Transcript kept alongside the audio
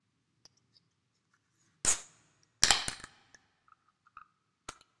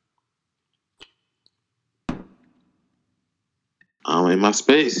I'm in my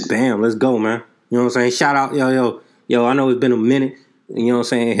space. Bam, let's go, man. You know what I'm saying? Shout out, yo. I know it's been a minute. You know what I'm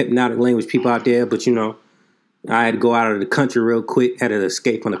saying? Hypnotic language people out there, but I had to go out of the country real quick. Had to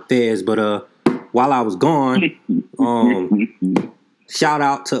escape from the feds, but while I was gone, shout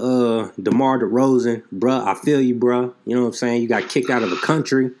out to DeMar DeRozan, bruh. I feel you, bruh. You know what I'm saying? You got kicked out of the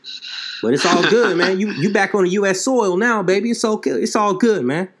country, but it's all good, man. You back on the U.S. soil now, baby. It's okay. It's all good,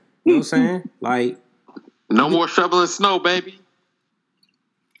 man. You know what I'm saying? Like, no more shoveling snow, baby.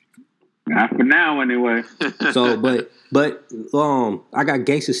 Not for now, anyway. So, but I got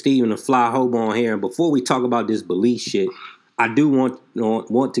Gangsta Steve and the Fly Hobo on here, and before we talk about this belief shit, I do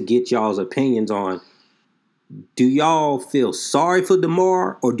want to get y'all's opinions on. Do y'all feel sorry for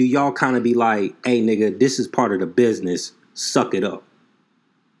DeMar, or do y'all kind of be like, "Hey, nigga, this is part of the business. Suck it up."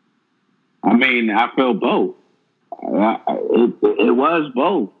 I mean, I feel both. It was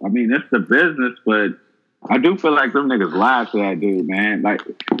both. I mean, it's the business, but I do feel like them niggas lied to that dude, man. Like,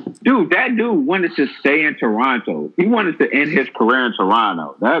 dude, that dude wanted to stay in Toronto. He wanted to end his career in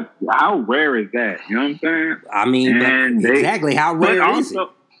Toronto. How rare is that? You know what I'm saying? I mean, exactly how rare is it?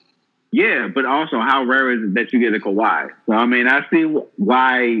 Yeah, but also how rare is it that you get a Kawhi? So, I mean, I see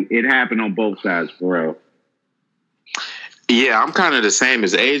why it happened on both sides, for real. Yeah, I'm kind of the same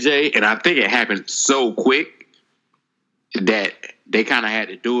as AJ, and I think it happened so quick that they kind of had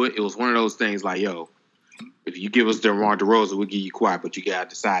to do it. It was one of those things like, yo, if you give us DeMar DeRozan, we'll give you Kawhi, but you got to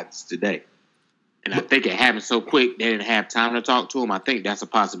decide this today. And I think it happened so quick, they didn't have time to talk to him. I think that's a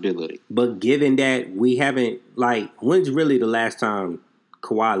possibility. But given that we haven't, like, when's really the last time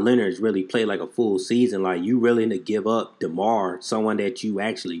Kawhi Leonard's really played like a full season? Like, you really to give up DeMar, someone that you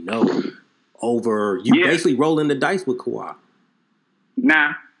actually know, over you basically rolling the dice with Kawhi?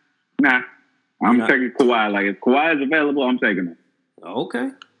 Nah. I'm taking Kawhi. Like, if Kawhi is available, I'm taking him.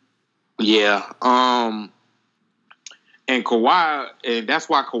 Okay. Yeah. And Kawhi, and that's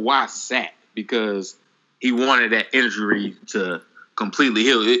why Kawhi sat, because he wanted that injury to completely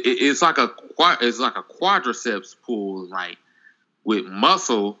heal. It's like a quadriceps pull, like with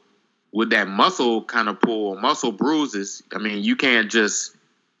that muscle kind of pull, muscle bruises. I mean, you can't just,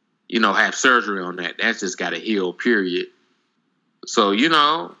 have surgery on that. That's just got to heal, period. So,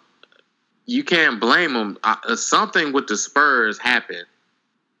 you can't blame him. Something with the Spurs happened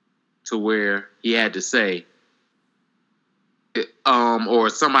to where he had to say, or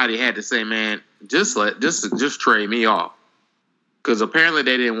somebody had to say, man, just trade me off, because apparently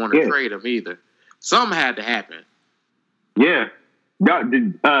they didn't want to trade him either. Something had to happen. Yeah.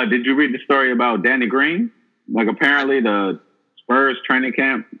 Did you read the story about Danny Green? Like, apparently the Spurs training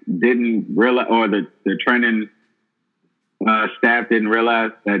camp didn't realize, or the training staff didn't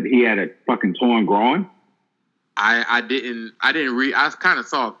realize that he had a fucking torn groin. I didn't read. I kind of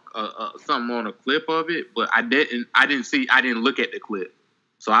saw something on a clip of it, but I didn't look at the clip,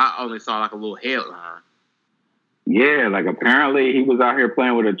 so I only saw like a little headline. Yeah, like apparently he was out here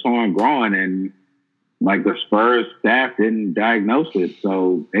playing with a torn groin, and like the Spurs staff didn't diagnose it,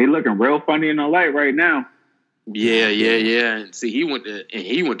 so they looking real funny in the light right now. Yeah. And see, he went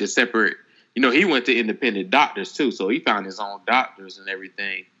to separate. He went to independent doctors too, so he found his own doctors and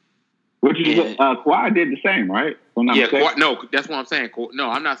everything. Which is Kawhi did the same, right? Kawhi, no, that's what I'm saying. No,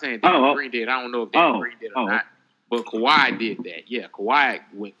 I'm not saying Danny Green did. I don't know if Danny Green did or not. But Kawhi did that. Yeah, Kawhi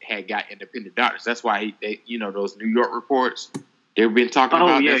had got independent doctors. That's why those New York reports they've been talking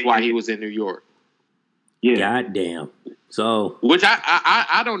about. That's why he was in New York. Yeah. Goddamn. So, which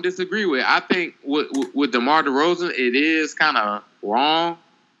I don't disagree with. I think with DeMar DeRozan, it is kind of wrong,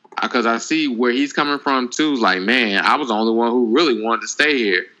 because I see where he's coming from too. Like, man, I was the only one who really wanted to stay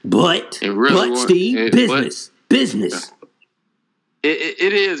here. But Steve, business.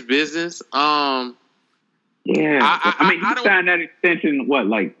 It is business. Yeah, I mean, he signed that extension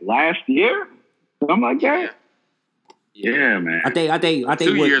like last year, something like that. Yeah, man. I think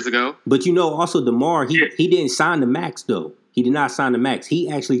 2 years ago. But also DeMar, he didn't sign the max though. He did not sign the max. He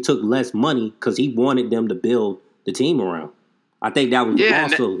actually took less money because he wanted them to build the team around. I think that was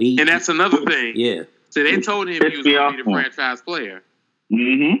also and that's another thing. Yeah. So they told him he was going to be the franchise player.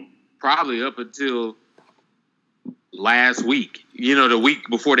 Mm-hmm. Probably up until last week. The week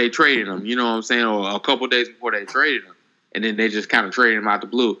before they traded him. You know what I'm saying? Or a couple days before they traded him, and then they just kind of traded him out the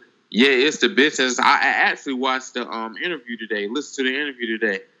blue. Yeah, it's the business. I actually watched the interview today. Listen to the interview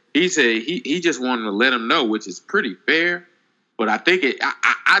today. He said he just wanted to let him know, which is pretty fair. But I think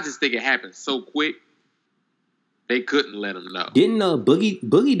I just think it happened so quick. They couldn't let him know. Didn't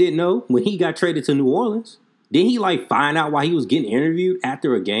Boogie didn't know when he got traded to New Orleans? Didn't he find out while he was getting interviewed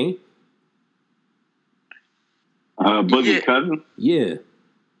after a game? Boogie's cousin? Yeah.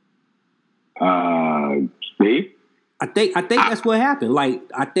 Steve? I think that's what happened. Like,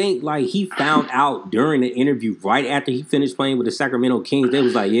 I think like he found out during the interview right after he finished playing with the Sacramento Kings. They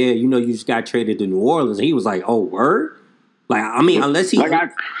was like, "Yeah, you know, you just got traded to New Orleans." And he was like, "Oh, word." Like, I mean, unless he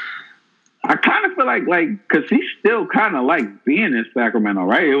like I kind of feel like because he still kind of like being in Sacramento,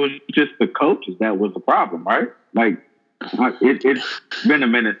 right? It was just the coaches that was the problem, right? Like it's been a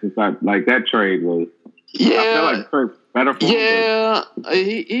minute since that trade was. Yeah, I feel like the trade was better for him. Yeah,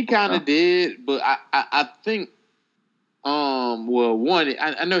 he kind of did, but I think. Well, one,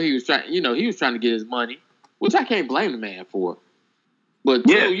 I know he was trying. You know, he was trying to get his money, which I can't blame the man for. But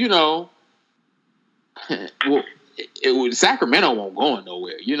two, you know, well, Sacramento won't go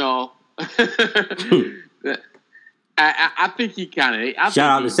nowhere. You know, I think he kind of. Shout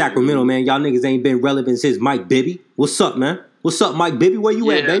out to Sacramento, man. Y'all niggas ain't been relevant since Mike Bibby. What's up, man? What's up, Mike Bibby? Where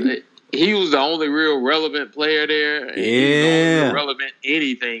you at, baby? He was the only real relevant player there. Yeah, he was the only relevant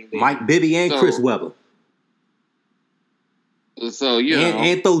anything there. Mike Bibby and Chris Webber. So you know,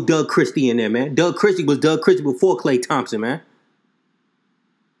 and throw Doug Christie in there, man. Doug Christie was Doug Christie before Klay Thompson, man.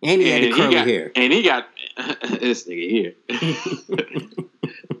 And he had the curly hair. And he got this nigga here.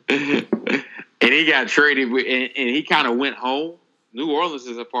 And he got traded, and he kind of went home. New Orleans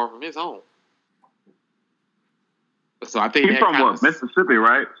is apart from his home. So I think he's from what, Mississippi,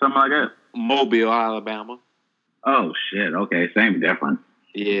 right? Something like that. Mobile, Alabama. Oh shit! Okay, same difference.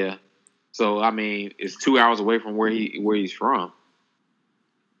 Yeah. So I mean, it's 2 hours away from where he's from.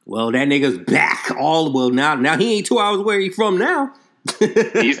 Well, that nigga's back. Now he ain't 2 hours where he from now.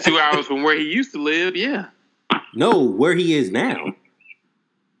 He's 2 hours from where he used to live. Yeah. No, where he is now.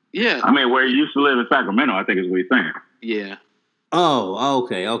 Yeah. I mean, where he used to live in Sacramento, I think is what he's saying. Yeah. Oh,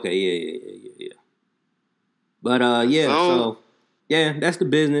 okay, yeah. But so that's the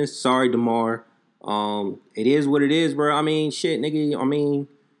business. Sorry, DeMar. It is what it is, bro. I mean, shit, nigga. I mean,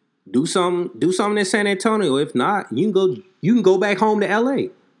 do something in San Antonio. If not, you can go back home to LA.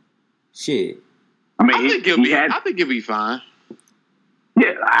 Shit. I mean, I think he'll be fine.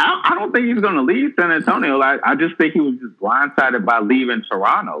 Yeah, I don't think he's going to leave San Antonio. I just think he was just blindsided by leaving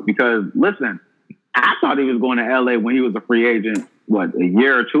Toronto. Because listen, I thought he was going to LA when he was a free agent. What, a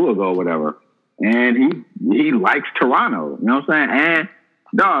year or two ago, or whatever. And he likes Toronto. You know what I'm saying? And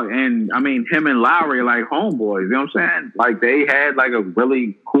dog, and I mean, him and Lowry are like homeboys. You know what I'm saying? Like they had like a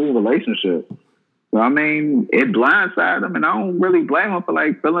really cool relationship. So I mean, it blindsided him, and I don't really blame him for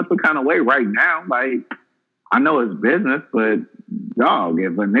like feeling some kind of way right now. Like I know it's business, but dog,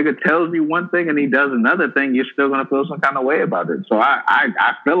 if a nigga tells you one thing and he does another thing, you're still gonna feel some kind of way about it. So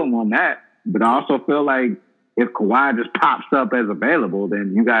I feel him on that, but I also feel like if Kawhi just pops up as available,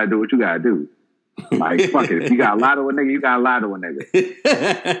 then you gotta do what you gotta do. Like, fuck it. If you got a lie to a nigga, you got a lie to a nigga.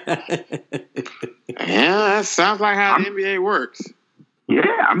 Yeah, that sounds like how the NBA works. Yeah,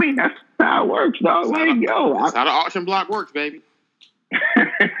 I mean, that's how it works, dog. That's how the auction block works, baby.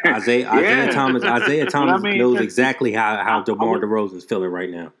 Isaiah Thomas knows exactly how DeMar DeRozan's feeling right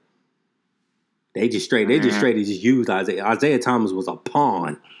now. They just used Isaiah. Isaiah Thomas was a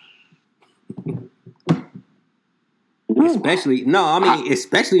pawn. Especially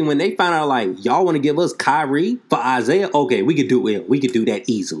when they found out like y'all want to give us Kyrie for Isaiah. Okay, we could do it. We could do that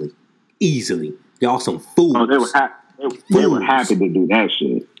easily. Y'all some fools. Oh, they were happy to do that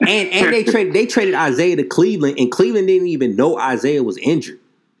shit. And they traded Isaiah to Cleveland, and Cleveland didn't even know Isaiah was injured.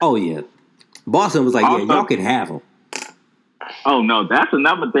 Oh yeah, Boston was like, yeah, y'all can have him. Oh no, that's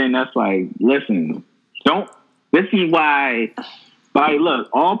another thing. That's like, listen, don't. This is why. Like, look,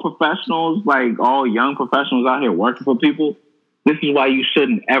 all professionals, like all young professionals out here working for people, this is why you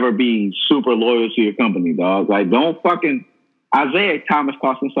shouldn't ever be super loyal to your company, dog. Like, don't fucking... Isaiah Thomas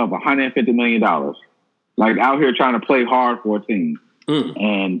cost himself $150 million. Like, out here trying to play hard for a team.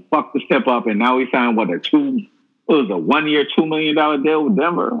 And fuck the step up, and now he signed, a 1 year, $2 million deal with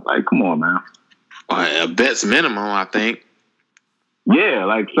Denver? Like, come on, man. A bet's minimum, I think. Yeah,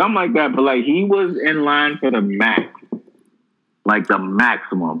 like, something like that. But, like, he was in line for the max. Like the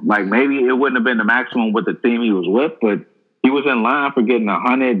maximum. Like maybe it wouldn't have been the maximum with the team he was with, but he was in line for getting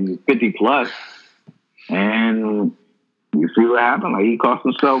 150 plus. And you see what happened? Like he cost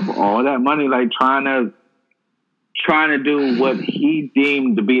himself all that money, like trying to do what he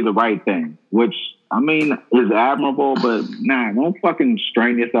deemed to be the right thing, which I mean is admirable, but nah, don't fucking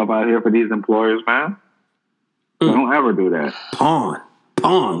strain yourself out here for these employers, man. Don't ever do that.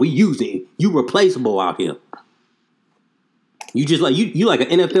 Pawn. We use it. You replaceable out here. You just like you like an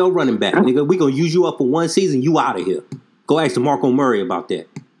NFL running back, nigga. We gonna use you up for one season. You out of here. Go ask DeMarco Murray about that.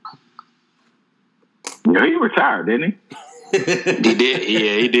 Yeah, he retired, didn't he? He did.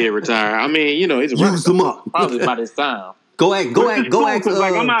 Yeah, he did retire. I mean, you know, he's use him up probably by this time. Go ask.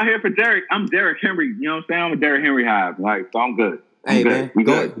 Like I'm out here for Derrick. I'm Derrick Henry. You know what I'm saying? I'm a Derrick Henry hive. Like, so I'm good. Hey man,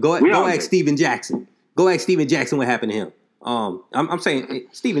 go ask Steven Jackson. Go ask Steven Jackson what happened to him. I'm saying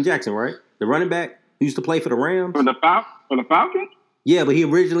Steven Jackson, right? The running back who used to play for the Rams. For the Falcons? Yeah, but he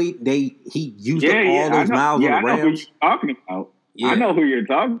originally he used up all those miles on the Rams. I know who you're talking about. Yeah. I know who you're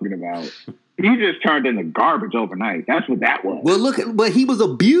talking about. He just turned into garbage overnight. That's what that was. Well, but he was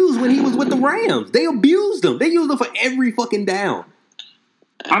abused when he was with the Rams. They abused him. They used him for every fucking down.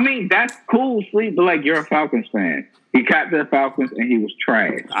 I mean, that's cool, Sleep, but like, you're a Falcons fan. He captained the Falcons and he was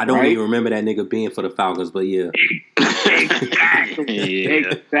trash. I don't even remember that nigga being for the Falcons, but yeah.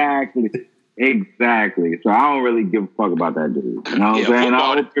 Exactly. So I don't really give a fuck about that dude. You know what I'm saying?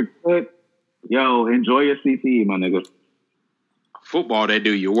 I hope you're good. Yo, enjoy your CTE, my nigga. Football, they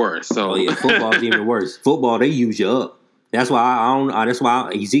do you worse. So football's even worse. Football, they use you up. That's why that's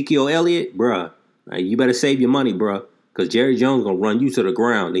why Ezekiel Elliott, bruh, you better save your money, bruh, because Jerry Jones gonna run you to the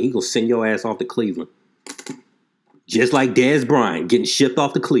ground and he gonna send your ass off to Cleveland, just like Dez Bryant getting shipped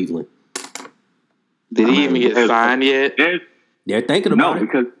off to Cleveland. Did he even get signed yet? They're thinking about it. No,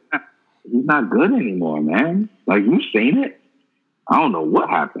 because he's not good anymore, man. Like, you've seen it. I don't know what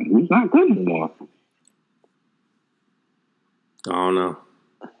happened. He's not good anymore. I don't know.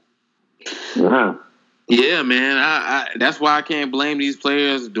 Yeah, man. I that's why I can't blame these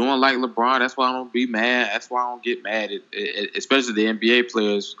players doing like LeBron. That's why I don't be mad. That's why I don't get mad, especially the NBA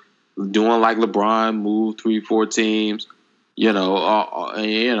players doing like LeBron, move 3-4 teams.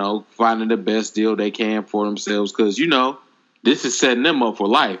 Finding the best deal they can for themselves, because this is setting them up for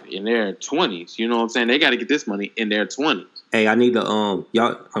life in their 20s. You know what I'm saying? They got to get this money in their 20s. Hey, I need to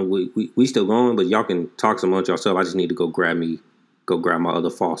y'all. We still going, but y'all can talk amongst yourself. I just need to go grab my other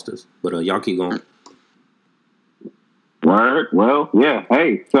Fosters. But y'all keep going. Word. Well, yeah.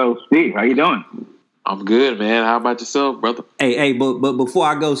 Hey, so Steve, how you doing? I'm good, man. How about yourself, brother? Hey, but before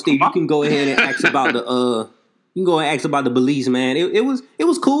I go, Steve, you can go ahead and ask about the Belize, man. It was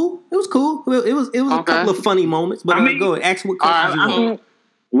cool. It was cool. It was a couple of funny moments. But go ahead, ask what questions you want.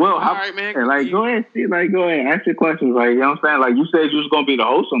 Well, all right, man. Go ahead, Steve. Go ahead, ask your questions. You know what I'm saying? Like, you said you was gonna be the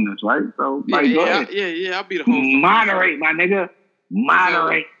host on this, right? So, go ahead. Yeah, I'll be the host. Moderate, my nigga.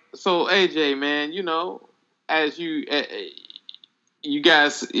 Moderate. So AJ, man, as you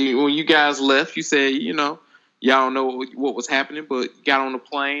guys, when you guys left, you said, y'all don't know what was happening, but you got on the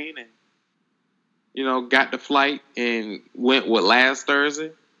plane and, got the flight and went last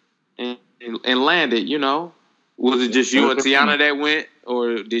Thursday and landed, Was it just you and Tiana that went,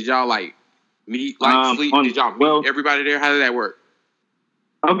 or did y'all meet, sleep? Did y'all meet everybody there? How did that work?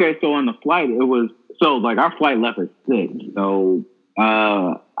 Okay, so on the flight, it was our flight left at 6. So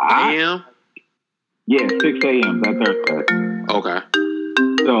a.m. Yeah, 6 a.m. That's Thursday. Okay.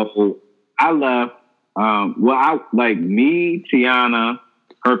 So I left. Me, Tiana,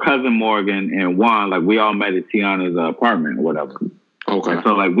 her cousin Morgan, and Juan. We all met at Tiana's apartment or whatever. Okay. And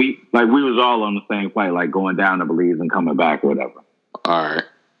so we was all on the same flight, going down to Belize and coming back or whatever. All right.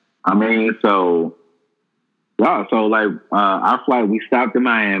 I mean, our flight, we stopped in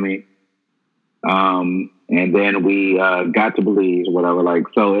Miami, and then we got to Belize or whatever.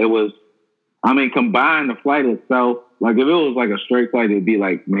 So it was, combined the flight itself, if it was a straight flight, it'd be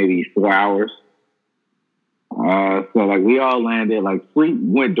maybe 4 hours. So we all landed, Sleep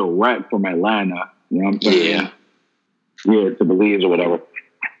went direct from Atlanta, you know what I'm saying? Yeah, to Belize or whatever.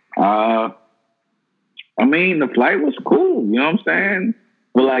 The flight was cool, you know what I'm saying?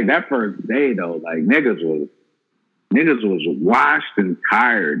 But that first day though, niggas was washed and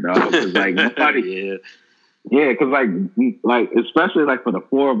tired, dog. Cause nobody, cause especially for the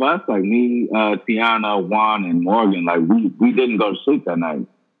four of us, me, Tiana, Juan, and Morgan, we didn't go to sleep that night.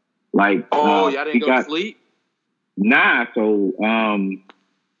 Y'all didn't go to sleep? Nah. So,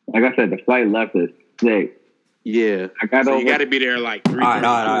 like I said, the flight left at 6. Yeah. I got over. You got to be there 3. All right.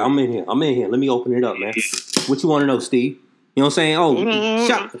 I'm in here. Let me open it up, man. What you want to know, Steve? You know what I'm saying? Oh,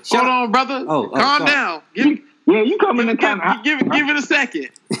 hold on, brother. Calm down. You coming in kind of. Give it a second.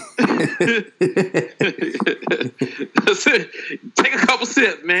 Take a couple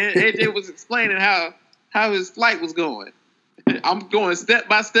sips, man. AJ was explaining how his flight was going. I'm going step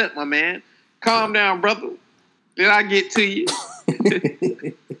by step, my man. Calm down, brother. Then I get to you.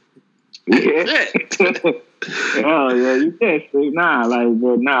 Oh yeah, you can't sleep. Nah,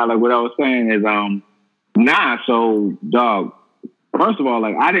 what I was saying is, so dog. First of all,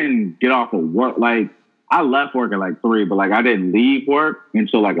 I didn't get off of work. I left work at 3, but I didn't leave work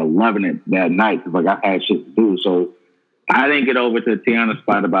until 11 that night because I had shit to do. So I didn't get over to Tiana's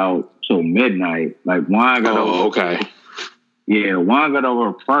spot till midnight. Juan got over. Okay. Yeah, Juan got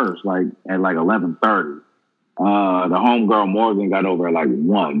over first, at 11:30. The homegirl Morgan got over at like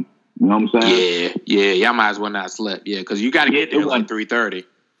 1. You know what I'm saying? Yeah. Y'all might as well not slept. Yeah, because you got to get there like 3:30.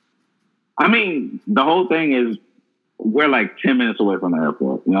 I mean, the whole thing is we're like 10 minutes away from the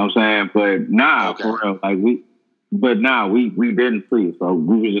airport. You know what I'm saying? But for real, like we didn't sleep, so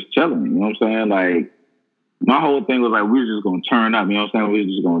we were just chilling. You know what I'm saying? Like my whole thing was like we were just gonna turn up. You know what I'm saying? We were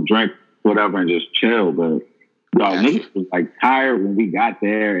just gonna drink whatever and just chill. But niggas was like tired when we got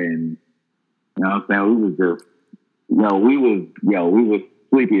there, and you know what I'm saying? We was just we was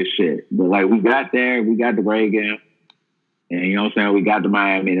sleepy as shit. But like we got there, we got the Reagan, and you know what I'm saying? We got to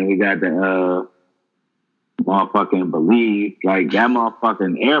Miami, and we got the motherfucking Belize. Like that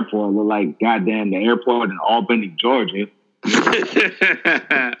motherfucking airport looked like goddamn the airport in Albany, Georgia.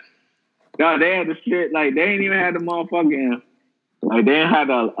 No, they had the shit, like they ain't even had the motherfucking, like they had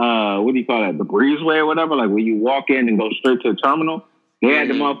the what do you call that, the breezeway or whatever, like when you walk in and go straight to the terminal. They had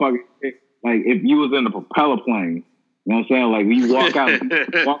the motherfucking, like if you was in the propeller plane, you know what I'm saying? Like when you walk out,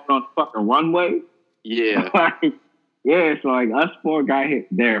 walking on the fucking runway. Yeah. Like, yeah, so like us 4 got hit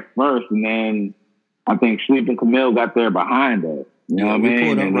there first, and then I think Sleeping Camille got there behind us. You know what I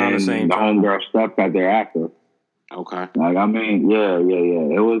mean? And then the homegirl Steph got there after. Okay. Like, I mean, yeah.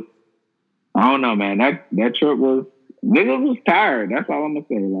 It was, I don't know, man. That trip was, niggas was tired. That's all I'm gonna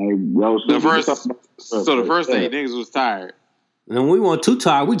say. Like, yo, the first day, niggas was tired. And when we weren't too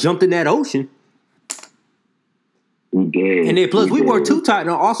tired, we jumped in that ocean. We did. And then plus we weren't too tired.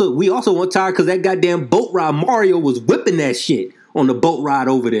 And we also weren't tired because that goddamn boat ride, Mario was whipping that shit on the boat ride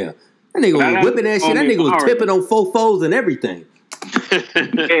over there. That nigga was whipping that shit. That nigga was tipping on fofos and everything.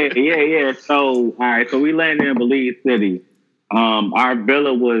 Yeah. So, all right. So we landed in Belize City. Our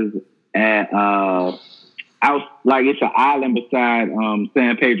villa was at out, like it's an island beside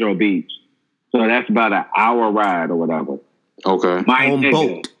San Pedro Beach. So that's about an hour ride or whatever. Okay.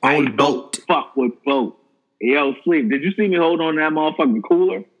 On boat. Fuck with boat. Yo, Sleep, did you see me hold on to that motherfucking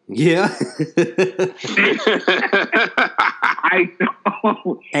cooler? Yeah. I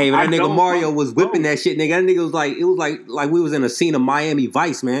know. Hey, but that nigga Mario was whipping that shit, nigga. That nigga was like, it was like we was in a scene of Miami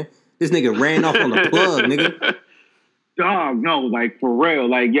Vice, man. This nigga ran off on the plug, nigga. Dog, no, like for real.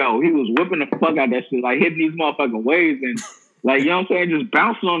 Like, yo, he was whipping the fuck out that shit, like hitting these motherfucking waves and like, you know what I'm saying, just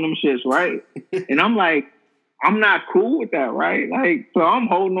bouncing on them shits, right? And I'm like, I'm not cool with that, right? Like, so I'm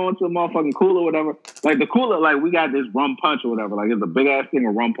holding on to the motherfucking cooler or whatever. Like, the cooler, like, we got this rum punch or whatever. Like, it's a big-ass thing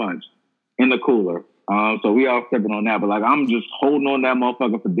of rum punch in the cooler. So we all sipping on that. But, like, I'm just holding on to that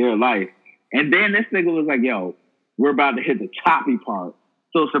motherfucker for dear life. And then this nigga was like, yo, we're about to hit the choppy part.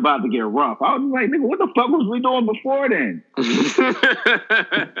 So it's about to get rough. I was like, nigga, what the fuck was we doing before then?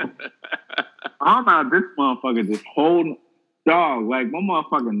 I'm not this motherfucker just holding... Dog, like, my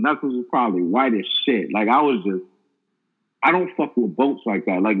motherfucking knuckles was probably white as shit. Like, I don't fuck with boats like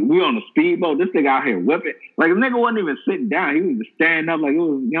that. Like, we on a speedboat, this nigga out here whipping. Like, the nigga wasn't even sitting down. He was just standing up like it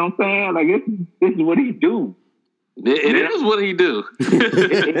was, you know what I'm saying? Like, this is what he do. It is what he do.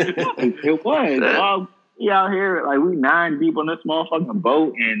 It was. Dog, we out here, like, we 9 deep on this motherfucking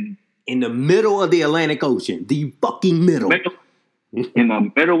boat and... In the middle of the Atlantic Ocean. The fucking middle. In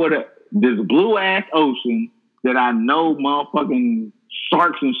the middle of this blue-ass ocean that I know motherfucking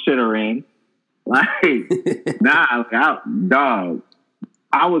sharks and shit are in. Like, dog,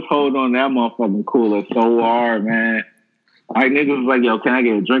 I was holding on that motherfucking cooler so hard, man. Like, niggas was like, yo, can I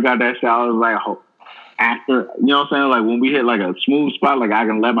get a drink out that shit? I was like, after, you know what I'm saying? Like, when we hit, like, a smooth spot, like, I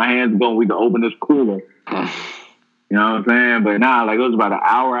can let my hands go and we can open this cooler. You know what I'm saying? But nah, like, it was about an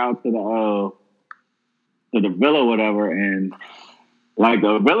hour out to the villa or whatever, and like,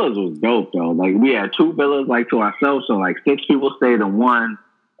 the villas was dope, though. Like, we had 2 villas, like, to ourselves. So, like, 6 people stayed in one.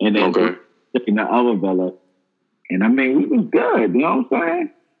 And then in the other villa. And, I mean, we was good. You know what I'm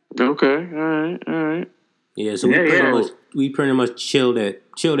saying? Okay. All right. Yeah, so we pretty much chilled at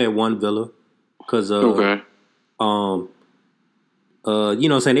one villa. Because, you know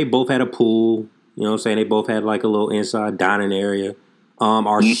what I'm saying? They both had a pool. You know what I'm saying? They both had, like, a little inside dining area.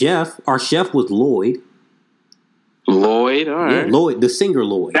 Our chef was Lloyd. Lloyd, all right. Yeah, Lloyd, the singer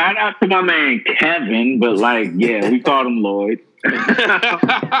Lloyd. Shout out to my man Kevin, but like, yeah, we called him Lloyd.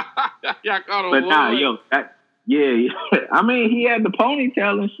 Y'all called him Lloyd. But nah, yo, I mean, he had the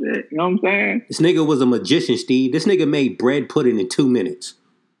ponytail and shit. You know what I'm saying? This nigga was a magician, Steve. This nigga made bread pudding in 2 minutes.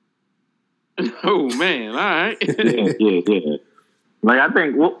 Oh man, all right. yeah. Like, I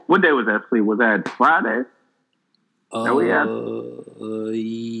think what day was that? Sleep? Was that Friday?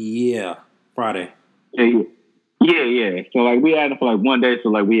 Yeah, Friday. Yeah. So, like, we had it for, like, one day. So,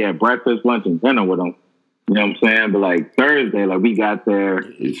 like, we had breakfast, lunch, and dinner with them. You know what I'm saying? But, like, Thursday, like, we got there.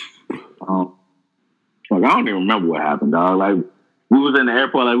 Like, I don't even remember what happened, dog. Like, we was in the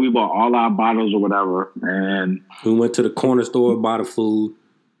airport, like we bought all our bottles or whatever, and we went to the corner store, bought the food.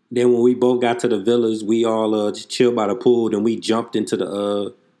 Then when we both got to the villas, we all just chilled by the pool. Then we jumped into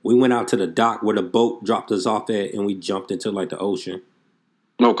the we went out to the dock where the boat dropped us off at, and we jumped into like the ocean.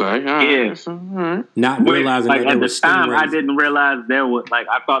 Okay, all right. Yeah. All right. Not realizing like that there at the was time, stingrays. I didn't realize there was like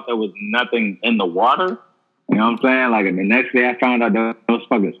I thought there was nothing in the water. You know what I'm saying? Like, and the next day I found out there was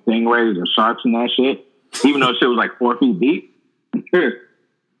fucking stingrays and sharks and that shit. Even though shit was like 4 feet deep.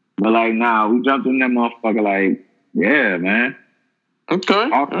 But like, nah, we jumped in that motherfucker. Like, yeah, man. Okay,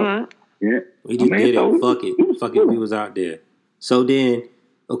 Awesome. all right. Yeah, We just did so it. Fuck it. Fuck it. We was out there. So then,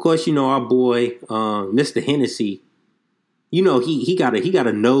 of course, you know our boy, Mr. Hennessy. You know he got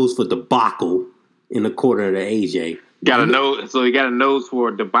a nose for debacle in the quarter of the AJ. Got a nose. So he got a nose for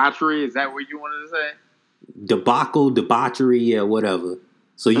debauchery. Is that what you wanted to say? Debacle, debauchery, yeah, whatever.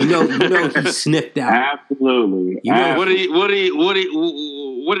 So you know he sniffed out. absolutely. You know, What did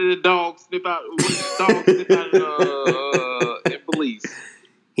the dog sniff out? What did the dog sniff out in Belize?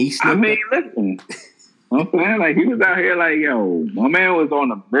 He sniffed I mean, out. listen. You know what I'm saying? Like, he was out here like, yo, my man was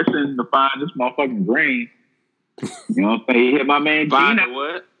on a mission to find this motherfucking green. You know what I'm saying? He hit my man Find Gina.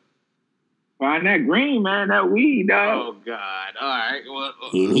 what? Find that green, man, that weed, dog. Oh God! All right. Well,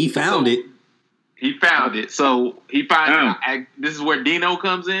 And he found it. He found it. So he finds out. This is where Dino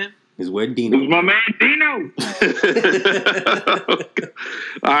comes in. Is where It Dino. was my man Dino.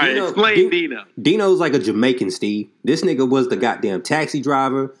 All right, explain Dino. Dino's like a Jamaican, Steve. This nigga was the goddamn taxi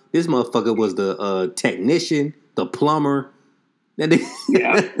driver. This motherfucker was the technician, the plumber. That nigga-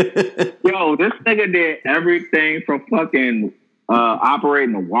 Yeah. Yo, this nigga did everything from fucking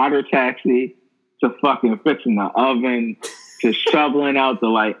operating a water taxi to fucking fixing the oven to shoveling out the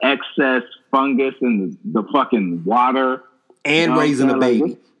like excess fungus in the fucking water. and You know raising what a I'm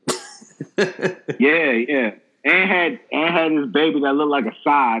saying? baby. Yeah. And had his baby that looked like a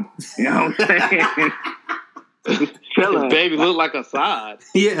sod. You know what I'm saying? Just chilling. His baby looked like a side.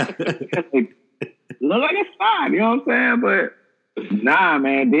 Yeah. Look like a sod, you know what I'm saying? But nah,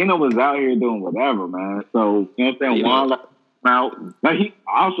 man, Dino was out here doing whatever, man. So, you know what I'm saying? Juan let him out. Like,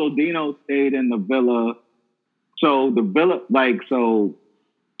 Dino stayed in the villa. So the villa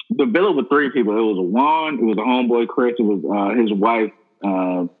with 3 people. It was Juan, it was a homeboy, Chris, it was his wife,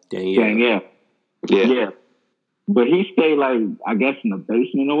 Danielle. Yeah. But he stayed like, I guess, in the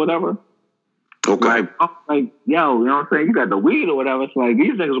basement or whatever. Okay. Like, I'm like, yo, you know what I'm saying? You got the weed or whatever. It's like,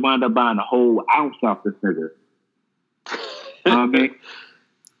 these niggas wound up buying a whole ounce off this nigga. You know what I mean?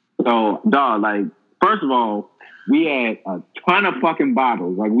 So, dog, like, first of all, we had a ton of fucking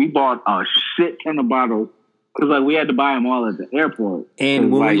bottles. Like, we bought a shit ton of bottles because, like, we had to buy them all at the airport.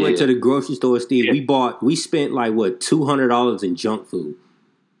 And when like, we went to the grocery store, Steve, we spent like what $200 in junk food.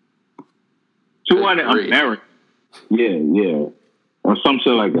 200 American. Yeah. Or some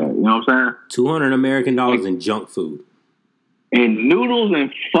shit like that. You know what I'm saying? $200 American dollars in junk food. And noodles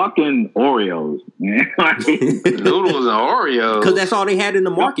and fucking Oreos, man. Like, Noodles and Oreos. Because that's all they had in the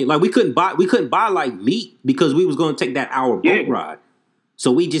market. Like we couldn't buy like meat because we was going to take that hour boat ride.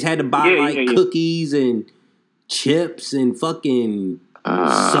 So we just had to buy cookies and chips and fucking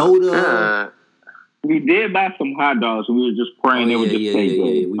soda. We did buy some hot dogs, and we were just praying they would just stay good.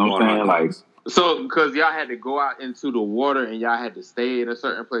 We you know bought what I'm saying? hot Like, dogs. So, because y'all had to go out into the water and y'all had to stay in a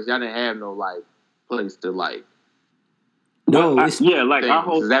certain place, y'all didn't have no like place to like. No, like our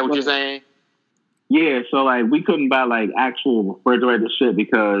whole. Is that what you're saying? Yeah, so like we couldn't buy like actual refrigerated shit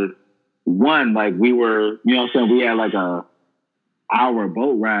because one, like we were, you know what I'm saying, we had like a hour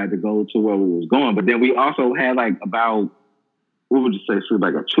boat ride to go to where we was going, but then we also had like about, what would you say, so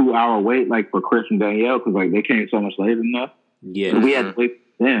like a 2-hour wait like for Chris and Danielle because like they came so much later than us. Yeah, So we had to wait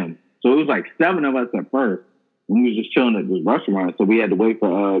for them. So it was like 7 of us at first. We was just chilling at this restaurant, so we had to wait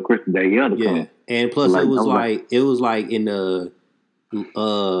for Chris and Danielle to come. And plus Like, it was like in the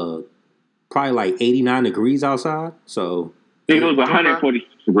probably like 89 degrees outside. So It was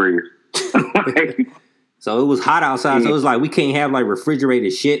 146 degrees. so it was hot outside. So it was like we can't have like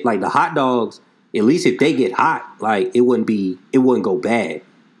refrigerated shit. Like the hot dogs, at least if they get hot, like it wouldn't go bad.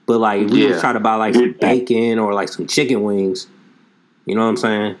 But like we would try to buy like some bacon or like some chicken wings. You know what I'm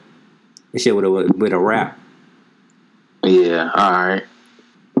saying? This shit with a wrap. Yeah. All right.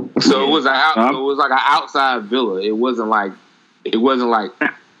 So it was like an outside villa. It wasn't like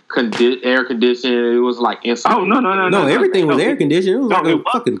air conditioned. It was like inside. Oh no! Everything was air conditioned. It was like a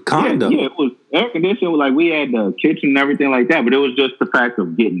fucking condo. Yeah, it was air conditioned. Like we had the kitchen and everything like that, but it was just the fact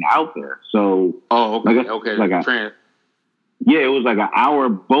of getting out there. So okay, it was like an hour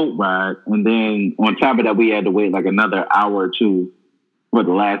boat ride, and then on top of that, we had to wait like another hour or two for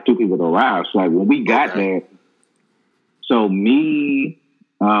the last 2 people to arrive. So like when we got there, So me,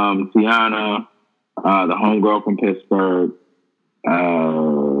 Tiana, the homegirl from Pittsburgh,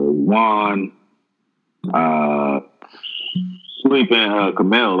 Juan, Sleeping,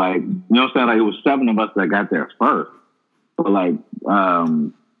 Camille, like, you know what I'm saying? Like, it was 7 of us that got there first. But like,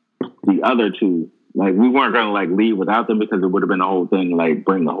 the other 2, like, we weren't gonna like leave without them because it would have been the whole thing, like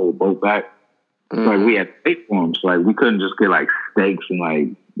bring the whole boat back. So, like, we had to pay for them, so like we couldn't just get like steaks and like,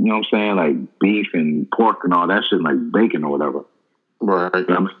 you know what I'm saying, like beef and pork and all that shit, like bacon or whatever. Right.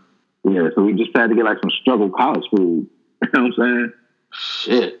 Yeah, so we just had to get like some struggle college food. You know what I'm saying?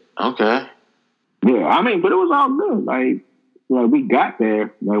 Shit. Okay. Yeah, I mean, but it was all good. Like we got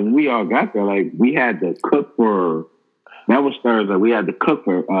there, like when we all got there, like we had to cook for. That was Thursday. We had to cook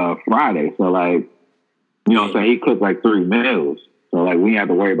for Friday. So like, you know what I'm saying? He cooked like 3 meals. So like we didn't have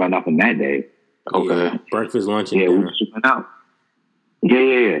to worry about nothing that day. Okay. Yeah. Breakfast, lunch, and Yeah, dinner. we just went out.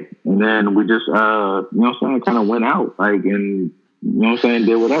 Yeah. And then we just, you know what I'm saying, kind of went out. Like, and, you know what I'm saying,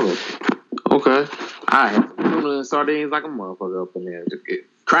 did whatever. Okay. I had sardines like a motherfucker up in there. Just get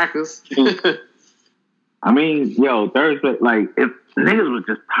crackers. I mean, yo, Thursday, like, if niggas was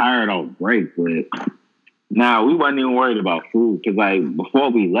just tired on break, but nah, we wasn't even worried about food. Because, like,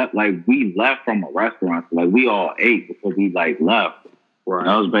 before we left, like, we left from a restaurant. So, like, we all ate before we, like, left. Right.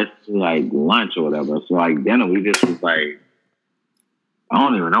 That was basically, like, lunch or whatever. So, like, dinner, we just was, like, I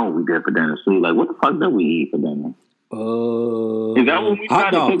don't even know what we did for dinner. So, like, what the fuck did we eat for dinner? Is that when we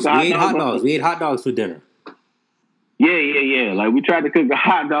tried hot to cook dogs? the We ate hot dogs? dogs. We ate hot dogs for dinner. Yeah. Like, we tried to cook the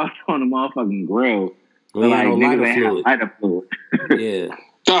hot dogs on the motherfucking grill. We had no lighter ain't have fluid. lighter fluid. Yeah.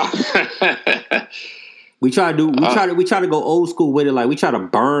 We try to go old school with it. Like, we try to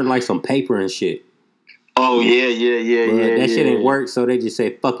burn like some paper and shit. Oh yeah. But that shit ain't work, so they just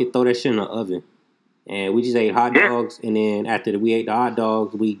say, fuck it, throw that shit in the oven. And we just ate hot dogs, and then after we ate the hot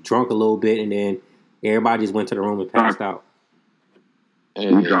dogs, we drunk a little bit, and then everybody just went to the room and passed out.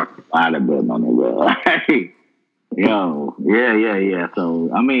 We drunk a lot of bit, my nigga. Yo, yeah.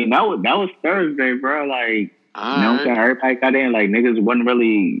 So, I mean, that was Thursday, bro. Like, you know what I'm saying? Everybody got in, like,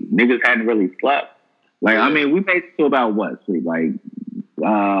 niggas hadn't really slept. Like, I mean, we made it to about what? Sleep, like,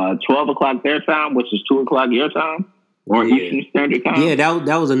 12 o'clock their time, which is 2 o'clock your time? Or Eastern Standard Time? Yeah,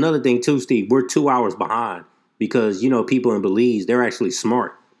 that was another thing, too, Steve. We're 2 hours behind because, you know, people in Belize, they're actually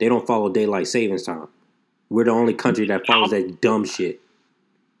smart. They don't follow daylight savings time. We're the only country that follows that dumb shit.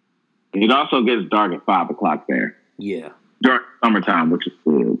 It also gets dark at 5 o'clock there. Yeah. During summertime, which is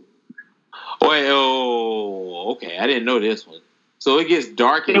good. Okay. I didn't know this one. So it gets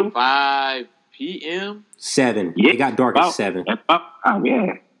dark at 5 p.m.? 7. Yeah. It got dark at 7.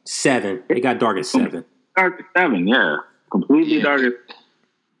 Yeah. 7. It got dark at 7. Dark at 7, yeah. Completely dark at...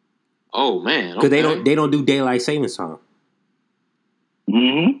 Oh, man. Because they don't do daylight savings time.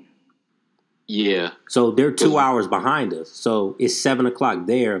 Mm-hmm. Yeah. So they're 2 hours behind us. So it's 7 o'clock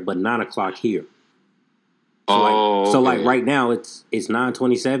there, but 9 o'clock here. So like right now it's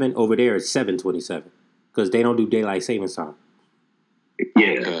 9:27. Over there it's 7:27 because they don't do daylight savings time.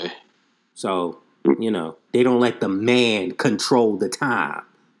 Yeah. Okay. So you know they don't let the man control the time.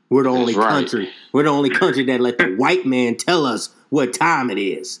 We're the only country. We're the only country that let the white man tell us what time it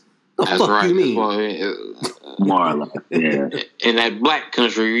is. The fuck you mean? More or less, yeah. In that black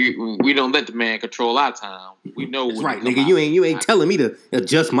country, we don't let the man control our time. We know. That's right, nigga. You ain't telling me to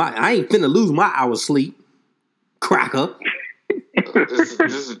adjust my. I ain't finna lose my hour's sleep. Cracker. This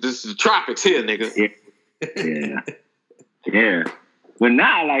is the tropics here, nigga. Yeah. But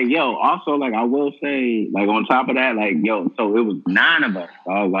nah, like, yo, also, like, I will say, like, on top of that, like, yo, so it was 9 of us.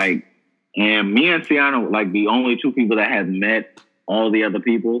 I was like, and me and Tiana were, like, the only 2 people that had met all the other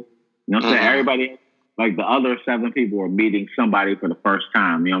people. You know what I'm saying? Everybody, like, the other 7 people were meeting somebody for the first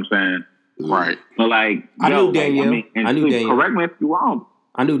time. You know what I'm saying? Right. So, like, I knew Danielle. I knew Danielle. Correct me if you're wrong.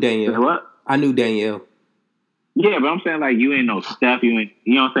 I knew Danielle. Say what? I knew Danielle. Yeah, but I'm saying, like, you ain't no Steph, you know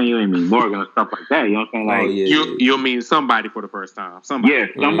what I'm saying? You ain't mean Morgan or stuff like that. You know what I'm saying? Like, you'll meet somebody for the first time. Somebody. Yeah,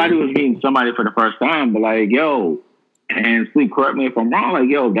 somebody was meeting somebody for the first time, but like, yo, and Sleep, correct me if I'm wrong, like,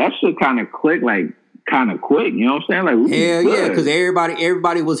 yo, that shit kind of clicked, like, kind of quick. You know what I'm saying? Like, hell yeah, because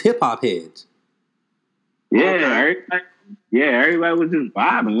everybody was hip hop heads. Yeah, everybody was just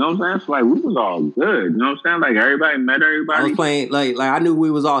vibing. You know what I'm saying? So like, we was all good. You know what I'm saying? Like, everybody met everybody. I was playing like I knew we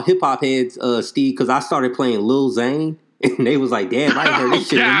was all hip hop heads, Steve, because I started playing Lil Zane, and they was like, "Damn, I ain't heard this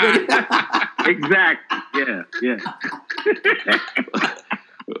shit in a minute." Exactly. Yeah.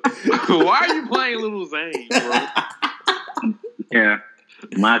 Why are you playing Lil Zane, bro? Yeah.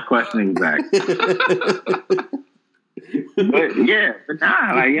 My question exactly. But yeah, but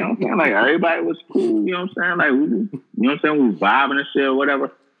nah, like, you know what I'm saying? Like, everybody was cool, you know what I'm saying? Like, we was, you know what I'm saying? We was vibing and shit or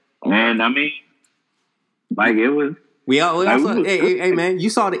whatever. And I mean, like, it was We also, hey, man, you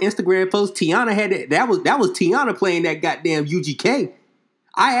saw the Instagram post. Tiana had that. That was Tiana playing that goddamn UGK.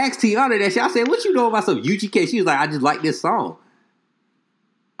 I asked Tiana that shit. I said, "What you know about some UGK?" She was like, "I just like this song."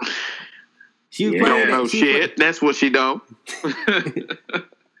 She was playing don't know shit. That's what she do.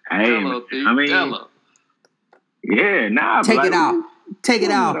 Hey, I mean, yeah, nah. Take it out. Take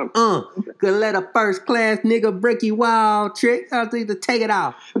it out. Gonna let a first class nigga break you wild trick. I think to take it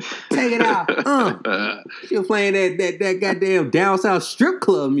out. Take it out. She was playing that goddamn down south strip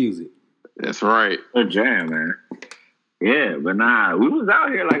club music. That's right. A jam, man. Yeah, but nah, we was out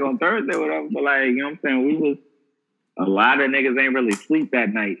here like on Thursday or whatever, but like, you know what I'm saying? We was, a lot of niggas ain't really sleep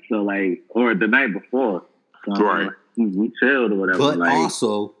that night, so like, or the night before. So, right. Like, we chilled or whatever. But like,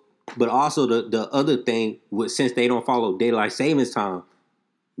 also the other thing, since they don't follow daylight savings time,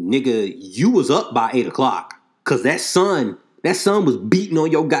 nigga, you was up by 8 o'clock. Cause that sun was beating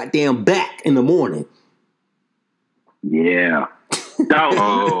on your goddamn back in the morning. Yeah. We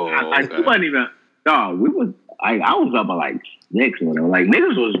wasn't even, we was, I was up at like 6 or whatever. Like,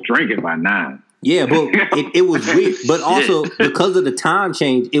 niggas was drinking by 9. Yeah, but it was weird. But also, because of the time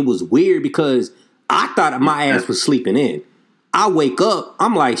change, it was weird because I thought my ass was sleeping in. I wake up,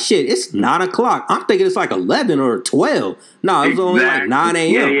 I'm like, shit, it's 9 o'clock. I'm thinking it's like 11 or 12. No, it was only like 9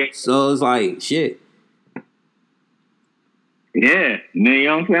 a.m. Yeah. So it's like, shit. Yeah, you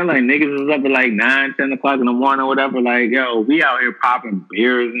know what I'm saying? Like, niggas was up at like 9, 10 o'clock in the morning or whatever. Like, yo, we out here popping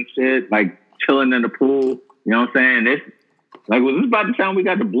beers and shit, like chilling in the pool. You know what I'm saying? Like, was this about the time we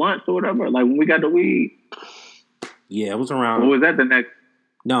got the blunts or whatever? Like, when we got the weed? Yeah, it was around. Or was that the next?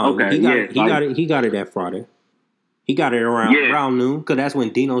 No, okay, he got it that Friday. He got it around noon, because that's when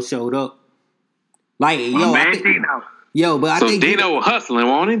Dino showed up. Like, Dino. Yo, but I think Dino was hustling,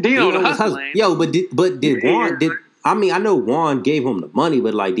 wasn't he? Dino was hustling. Yo, but did Juan, I mean, I know Juan gave him the money,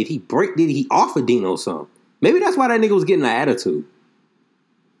 but like, did he offer Dino some? Maybe that's why that nigga was getting an attitude.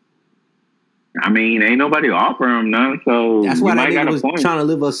 I mean, ain't nobody offering him none, so that's why that nigga was trying to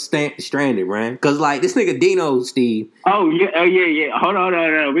live us stranded, man. Because like this nigga Dino, Steve. Oh yeah. Hold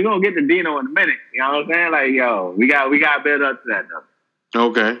on. We gonna get to Dino in a minute. You know what I'm saying? Like, yo, we got to build up to that though.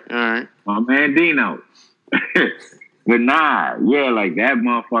 Okay, all right. My man Dino. But nah, yeah, like that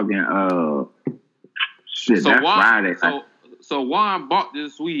motherfucking shit. So that's Friday. So Juan bought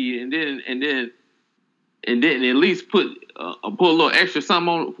this weed and then at least put a little extra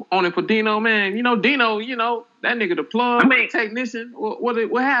something on it for Dino, man. You know, Dino, that nigga the plug, technician.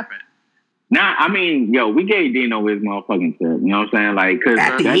 What happened? Nah, I mean, yo, we gave Dino his motherfucking tip. You know what I'm saying? Like, cause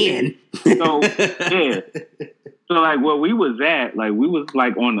at the end. So yeah. So like where we was at, like we was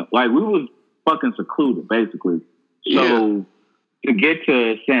like we was fucking secluded basically. So to get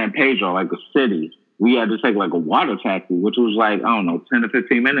to San Pedro, like a city, we had to take like a water taxi, which was like, I don't know, 10 to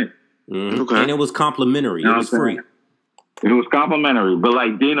 15 minutes. Mm-hmm. Okay. And it was complimentary. It was free. It was complimentary, but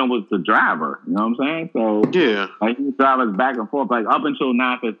like Dino was the driver. You know what I'm saying? So yeah, like he would drive us back and forth, like up until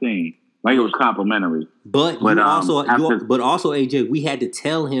 9:15. Like it was complimentary. But also AJ, we had to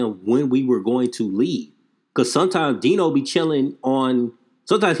tell him when we were going to leave, because sometimes Dino be chilling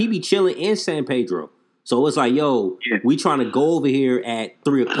sometimes he be chilling in San Pedro. So it's like, yo, we trying to go over here at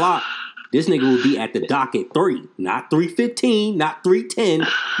 3 o'clock. This nigga will be at the dock at 3, not 3:15, not 3:10.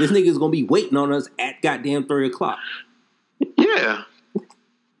 This nigga's gonna be waiting on us at goddamn 3 o'clock. Yeah,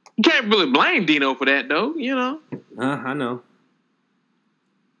 you can't really blame Dino for that though. You know. I know.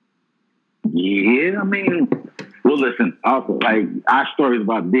 Yeah, I mean, well, listen. Also, like our stories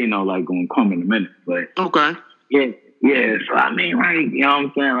about Dino, like gonna come in a minute, but okay. Yeah. So I mean, like, you know what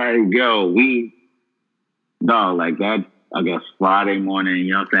I'm saying? Like, yo, like that. I guess Friday morning,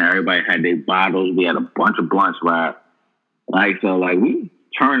 you know what I'm saying? Everybody had their bottles. We had a bunch of blunts, right? Like, so, like, we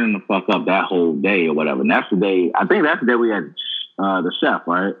turning the fuck up that whole day or whatever. And that's the day, I think that's the day we had the chef,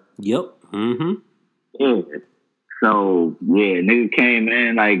 right? Yep. Mm-hmm. Yeah. So, yeah, nigga came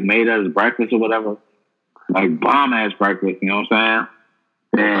in, like, made us breakfast or whatever. Like, bomb-ass breakfast, you know what I'm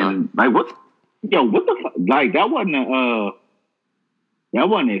saying? And, like, what the fuck? Like, that wasn't an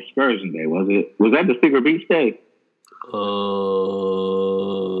excursion day, was it? Was that the Secret Beach day?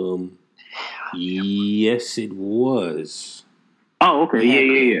 Yes, it was. Oh, okay.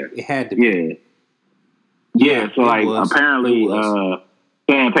 Yeah. It had to be. Yeah. So like, apparently,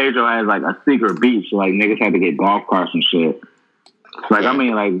 San Pedro has like a secret beach. So like, niggas had to get golf carts and shit. So, like, I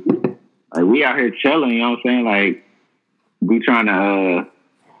mean, like we out here chilling. You know what I'm saying? Like, we trying to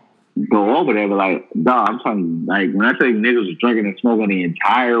go over there, but like, dog, I'm talking like when I say niggas was drinking and smoking the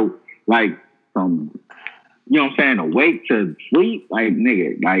entire like from. You know what I'm saying? Awake to sleep, like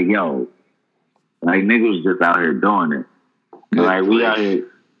nigga, like yo, like niggas was just out here doing it. Like we out here.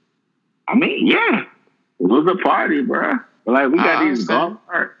 I mean, yeah, was a party, bro. But like we got these golf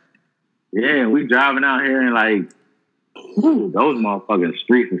carts. Yeah, we driving out here and like those motherfucking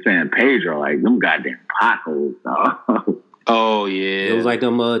streets in San Pedro, like them goddamn potholes, dog. Oh yeah, it was like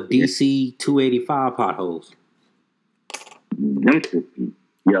them DC 285 potholes. Them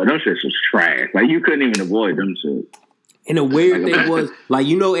shits was trash. Like you couldn't even avoid them shit. And the weird thing was, like,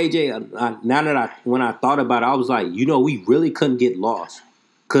 you know, AJ, now that when I thought about it, I was like, you know, we really couldn't get lost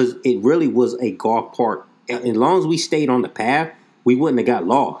because it really was a golf cart. As long as we stayed on the path, we wouldn't have got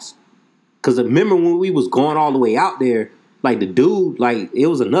lost. Because remember when we was going all the way out there, like the dude, like it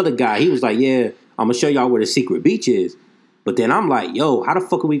was another guy. He was like, yeah, I'm going to show y'all where the secret beach is. But then I'm like, yo, how the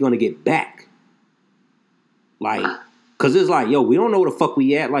fuck are we going to get back? Like, because it's like, yo, we don't know where the fuck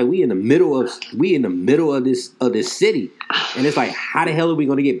we at. Like, we in the middle of this city. And it's like, how the hell are we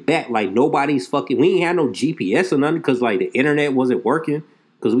going to get back? Like, nobody's fucking, we ain't had no GPS or nothing because, like, the internet wasn't working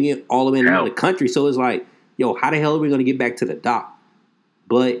because we all the way in another country. So it's like, yo, how the hell are we going to get back to the dock?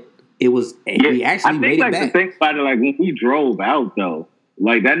 But it was, we actually made it back. I think, the thing about it, like, when we drove out, though,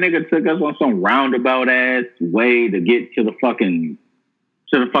 like, that nigga took us on some roundabout-ass way to get to the fucking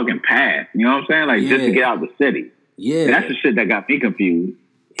path. You know what I'm saying? Like, just to get out of the city. Yeah. And that's the shit that got me confused.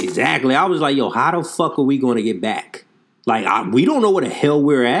 Exactly. I was like, yo, how the fuck are we going to get back? Like, we don't know where the hell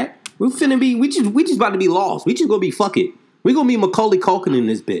we're at. We just about to be lost. We just going to be fucking. We going to be Macaulay Culkin in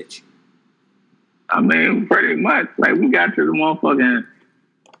this bitch. I mean, pretty much. Like, we got to the motherfucking...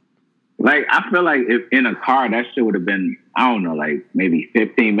 Like, I feel like if in a car, that shit would have been, I don't know, like, maybe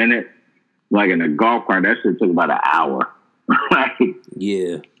 15 minutes. Like, in a golf cart, that shit took about an hour. Like,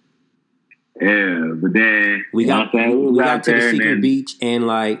 yeah. Yeah, but then we got to the secret beach, and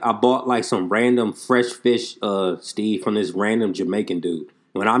like I bought like some random fresh fish, Steve, from this random Jamaican dude.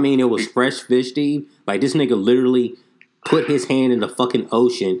 When I mean it was fresh fish, Steve, like this nigga literally put his hand in the fucking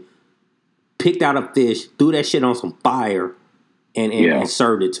ocean, picked out a fish, threw that shit on some fire, and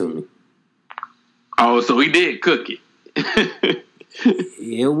served it to me. Oh, so he did cook it.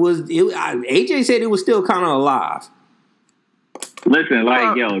 AJ said it was still kind of alive. Listen,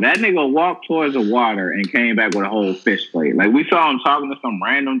 like, yo, that nigga walked towards the water and came back with a whole fish plate. Like, we saw him talking to some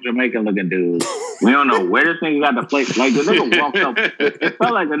random Jamaican-looking dude. We don't know where this nigga got the plate. Like, the nigga walked up. It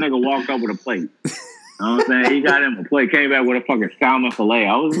felt like the nigga walked up with a plate. You know what I'm saying? He got him a plate, came back with a fucking salmon fillet.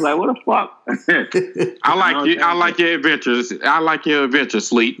 I was like, what the fuck? I like your adventures. I like your adventure,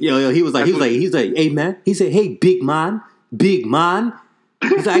 Sleep. Yo, he was like, hey, man. He said, hey, big man. He's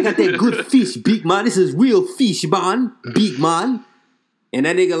like, I got that good fish, big man. This is real fish, man. Big man. And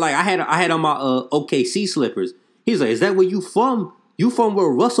that nigga, like, I had on my OKC slippers. He's like, is that where you from? You from where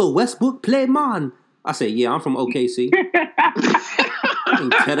Russell Westbrook played, man? I said, yeah, I'm from OKC. I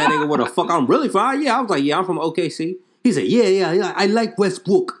didn't tell that nigga where the fuck I'm really from. Yeah, I was like, yeah, I'm from OKC. He said, yeah, I like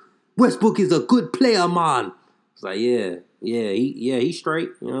Westbrook. Westbrook is a good player, man. I was like, he's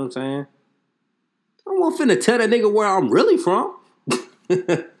straight. You know what I'm saying? I wasn't finna tell that nigga where I'm really from.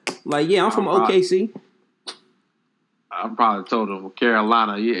 Like, yeah, I'm from OKC. I probably told him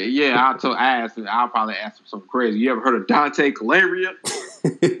Carolina. I'll probably ask him something crazy. You ever heard of Dante Calaria?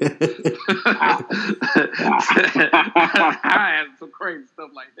 I asked some crazy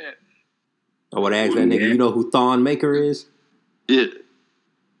stuff like that. I would ask that nigga, you know who Thon Maker is? Yeah.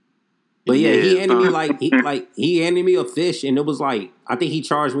 But yeah, he handed me a fish, and it was like, I think he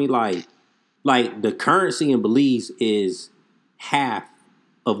charged me like the currency in Belize is half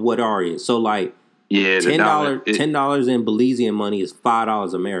of what ours is. So like, $10 in Belizean money is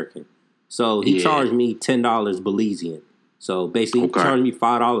 $5 American. So he charged me $10 Belizean. So basically, he charged me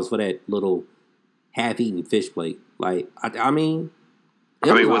 $5 for that little half-eaten fish plate. Like, I mean,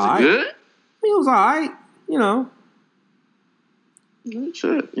 was it good? It was all right, you know.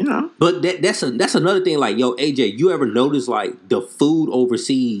 Shit, you know. But that's another thing. Like, yo, AJ, you ever notice like the food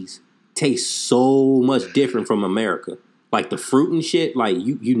overseas tastes so much different from America? Like the fruit and shit. Like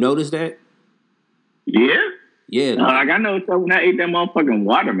you notice that? Yeah. Yeah. Like I noticed that when I ate that motherfucking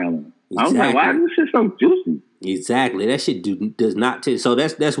watermelon. Exactly. I was like, why is this shit so juicy? Exactly. That shit does not taste. So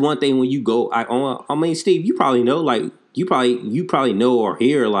that's one thing when you go. I mean, Steve, you probably know. Like you probably know or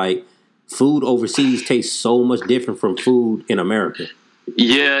hear like food overseas tastes so much different from food in America.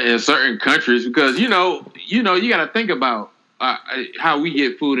 Yeah, in certain countries, because you know, you got to think about how we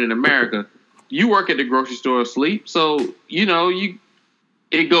get food in America. You work at the grocery store, Sleep, so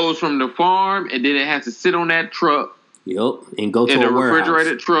it goes from the farm, and then it has to sit on that truck. Yep, and go to a warehouse.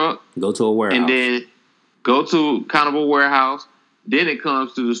 Refrigerated truck. Go to a warehouse, and then go to kind of a warehouse. Then it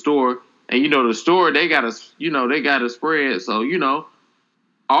comes to the store, and the store they got a spread. So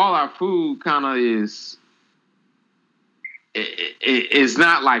all our food kind of is it's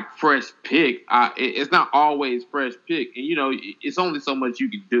not like fresh pick. It's not always fresh pick, and it's only so much you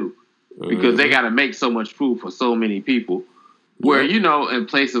can do because they got to make so much food for so many people. Where in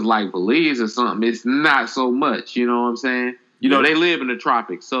places like Belize or something, it's not so much. You know what I'm saying? They live in the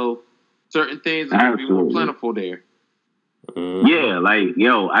tropics, so certain things are going to be more plentiful there. Yeah, like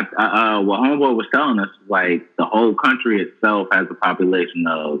what Homeboy was telling us, like the whole country itself has a population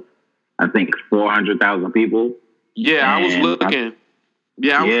of, I think, 400,000 people. Yeah, I was looking.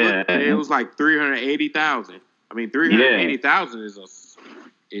 It was like 380,000. I mean, 380,000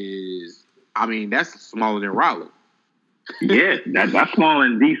 is. I mean, that's smaller than Raleigh. Yeah, that's smaller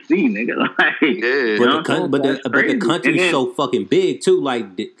than DC, nigga. Like, but the country's so fucking big too.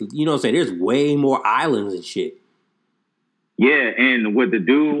 Like, what I'm saying? There's way more islands and shit. Yeah, and what the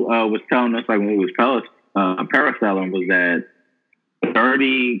dude was telling us, like when we was parasailing, was that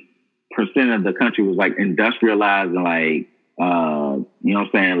 30% of the country was like industrialized and like,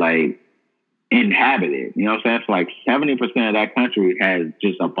 like inhabited. You know what I'm saying? So like 70% of that country has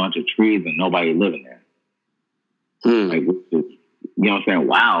just a bunch of trees and nobody living there. Like, which is, you know what I'm saying?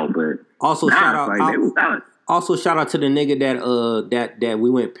 Wow, but also shout out. Also shout out to the nigga that we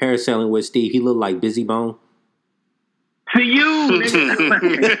went parasailing with, Steve. He looked like Busy Bone. To you,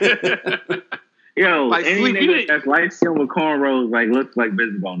 nigga. Yo, like any Sleep, nigga that's light skinned with cornrows like looks like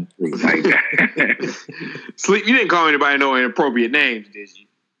Busy Bone to Sleep. Like, Sleep, you didn't call anybody no inappropriate names, did you?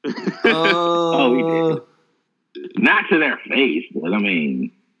 Oh, we did. Not to their face, but I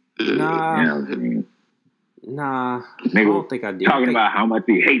mean, nah. Nigga, I don't think I did. Talking about how much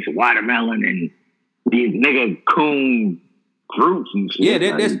he hates watermelon and these nigga coon fruits and shit.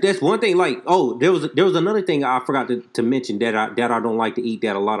 Yeah, that's one thing. Like, there was another thing I forgot to mention that I don't like to eat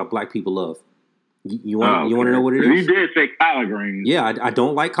that a lot of black people love. You want to know what it is? You did say collard greens. Yeah, I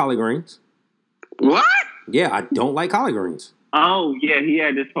don't like collard greens. What? Yeah, I don't like collard greens. Oh yeah, he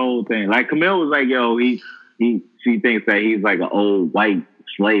had this whole thing. Like Camille was like, "Yo, she thinks that he's like an old white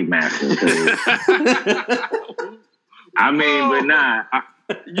slave master." I mean, but nah.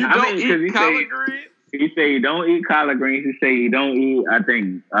 You don't eat collard greens? He said you don't eat collard greens. He said you don't eat, I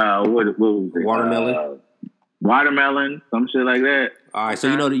think, what was it? Watermelon? Watermelon, some shit like that. All right, so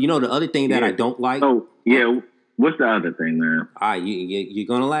you know the other thing that I don't like? Oh, yeah. What's the other thing, man? All right, you're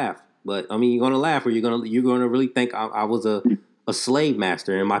going to laugh. But, I mean, you're going to laugh or you're gonna really think I was a slave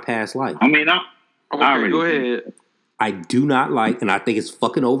master in my past life. I mean, go ahead. I do not like, and I think it's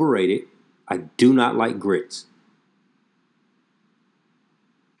fucking overrated, I do not like grits.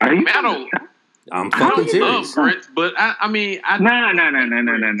 Are you? I'm fucking serious. I love grits, but I mean, No.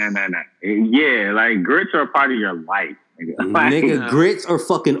 Yeah, like grits are a part of your life, nigga. Nigga, grits are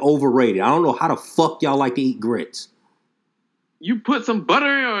fucking overrated. I don't know how the fuck y'all like to eat grits. You put some butter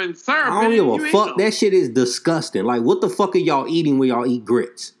and syrup. I don't give a fuck. That shit is disgusting. Like, what the fuck are y'all eating when y'all eat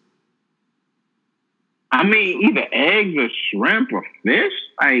grits? I mean, either eggs or shrimp or fish.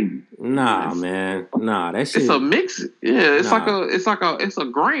 Like, nah, man, nah. That shit. It's a mix. Yeah, it's a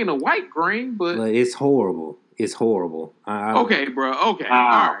grain, a white grain, but it's horrible. It's horrible. Okay, bro. Okay,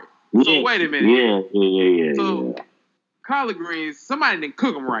 all right. So yeah, wait a minute. Yeah. So collard greens, somebody didn't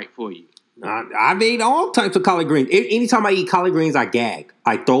cook them right for you. I've ate all types of collard greens. Anytime I eat collard greens, I gag.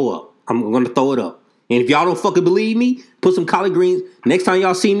 I throw up. I'm going to throw it up. And if y'all don't fucking believe me, put some collard greens. Next time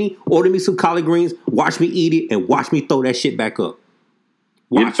y'all see me, order me some collard greens. Watch me eat it and watch me throw that shit back up.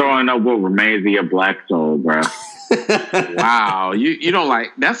 You're throwing up what remains of your black soul, bro. Wow, you don't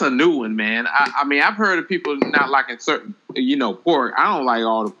like, that's a new one, man. I mean, I've heard of people not liking certain, pork. I don't like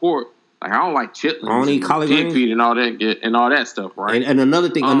all the pork. Like, I don't like chitlins. I don't eat collard greens, pig feet and all that stuff, right? And another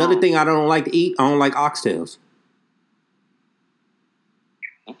thing I don't like to eat, I don't like oxtails.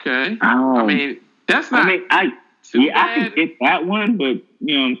 Okay, I mean that's not. I can get that one, but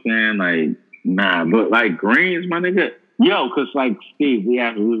you know what I'm saying, like, nah. But like greens, my nigga. Yo, cause like Steve, we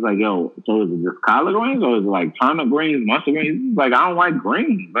was like, yo, so is it just collard greens or is it like turnip greens, mustard greens? He's like, I don't like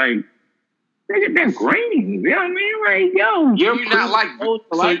greens. Like, nigga, they're greens. You know what I mean? Like, yo, you're not like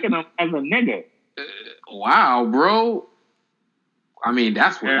liking them as a nigga. Wow, bro. I mean,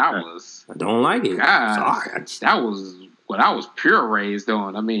 that's what I was. I don't like it. God, that was what I was pure raised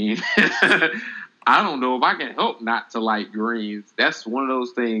on. I mean, I don't know if I can help not to like greens. That's one of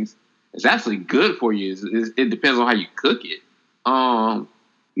those things. It's actually good for you. It depends on how you cook it.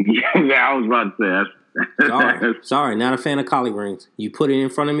 Yeah, I was about to say. Sorry, not a fan of collard greens. You put it in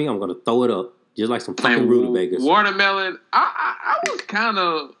front of me, I'm gonna throw it up just like some fucking rutabagas. Watermelon. I was kind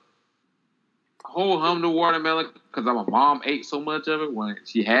of whole hum to watermelon because my mom ate so much of it when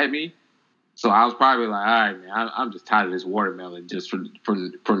she had me. So I was probably like, all right, man, I'm just tired of this watermelon just from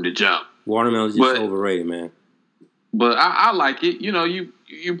the jump. Watermelon's just overrated, man. But I like it. You know, you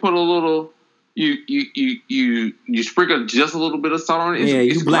put a little. You sprinkle just a little bit of salt on it.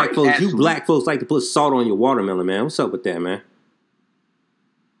 You black folks like to put salt on your watermelon, man. What's up with that, man?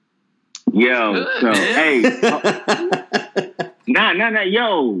 Yo, so hey, nah,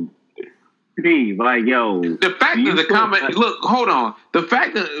 yo, please, like, yo. The fact that the comment, look, hold on. The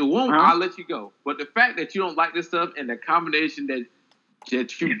fact that it won't, I'll let you go. But the fact that you don't like this stuff and the combination that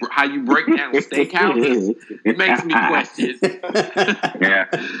you how you break down steakhouses, it makes me question.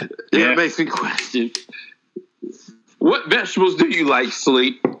 It makes me question. What vegetables do you like,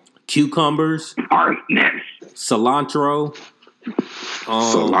 Sleep? Cucumbers, cilantro.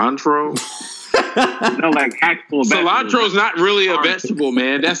 Cilantro? No, like actual cilantro is not really a vegetable,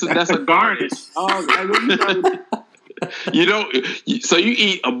 man. That's a garnish. You don't. So you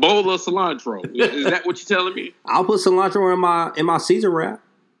eat a bowl of cilantro? Is that what you're telling me? I'll put cilantro in my Caesar wrap.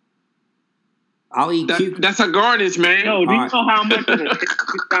 I'll eat. That's a garnish, man. Yo, do you know how much of it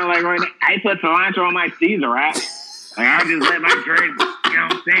sound like right now? I put cilantro on my Caesar wrap. Like I just let my dreads. You know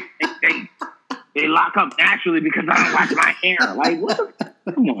what I'm saying? They lock up naturally because I don't wash my hair. Like, what?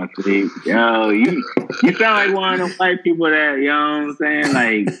 Come on, Steve. Yo, you sound like one of them white people that, you know what I'm saying?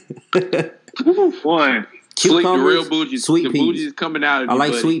 Like, boy. Sleep, the real bougie. Sweet the peas. Bougie is coming out of you. I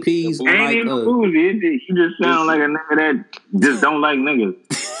like sweet peas. Ain't even bougie. You just sound like a nigga that just don't like niggas.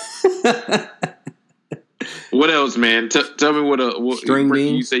 What else, man? Tell me what string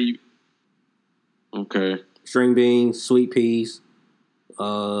beans. You say you. Okay. String beans, sweet peas.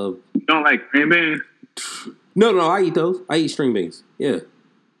 You don't like string beans? No, I eat those. I eat string beans. Yeah.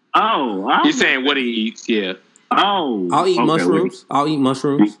 Oh. You're saying what he eats? Yeah. Oh. I'll eat mushrooms. I'll eat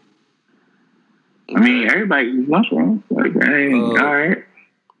mushrooms. I mean, everybody eats mushrooms. Like, all right.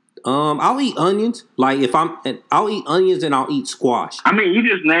 I'll eat onions. Like I'll eat onions and I'll eat squash. I mean, you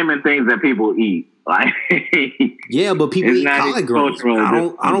just naming things that people eat. Like, yeah, but people eat collard greens.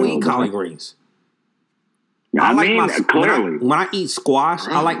 I don't eat collard greens. I like my clearly. When I eat squash,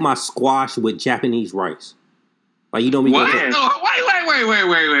 I like my squash with Japanese rice. Like, you know me. What? No,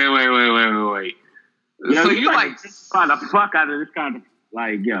 wait. So you like trying the fuck out of this kind of,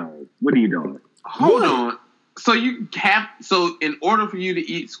 like, yo, what are you doing? Hold on. So in order for you to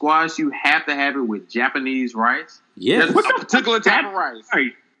eat squash, you have to have it with Japanese rice? Yeah. There's a particular type of rice.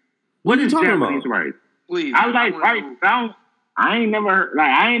 What are you talking Japanese about? Rice? Please. I like rice. I ain't never heard, like,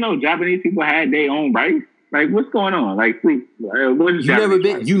 I ain't know Japanese people had their own rice. Like, what's going on? Like, please, what is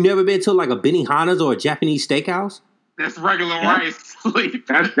rice? You never been to like a Benihana's or a Japanese steakhouse? That's regular rice.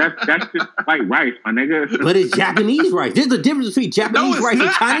 That's just like rice, my nigga. But it's Japanese rice. There's a difference between Japanese rice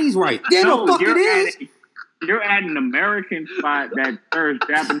and Chinese rice. Yeah, no, fuck it is. You're at an American spot that serves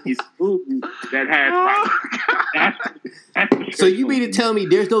Japanese food that has rice. That's so you mean to tell me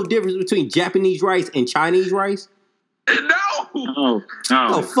there's no difference between Japanese rice and Chinese rice? No.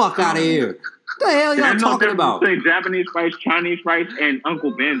 Oh, fuck out of here. What the hell y'all talking about? Japanese rice, Chinese rice, and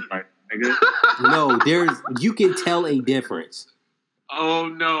Uncle Ben's rice, nigga. No, you can tell a difference. Oh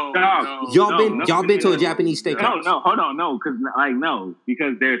no! Y'all been to a Japanese steakhouse? No, hold on,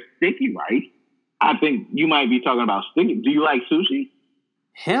 because there's sticky rice. I think you might be talking about sticky. Do you like sushi?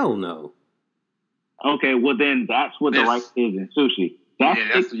 Hell no. Okay, well then that's what the rice is in sushi.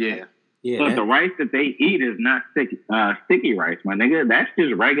 Yeah. But the rice that they eat is not sticky rice, my nigga. That's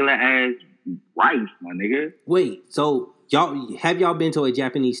just regular ass rice, my nigga. Wait, so y'all been to a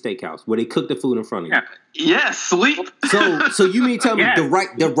Japanese steakhouse where they cook the food in front of you? Yes, Sleep. So you mean to tell me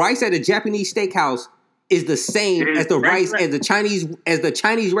the rice at a Japanese steakhouse is the same as the rice at the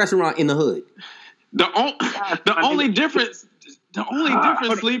Chinese restaurant in the hood? The only difference,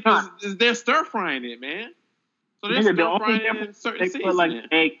 Sleep, is they're stir frying it, man. So they're stir frying it in certain seasons. They put like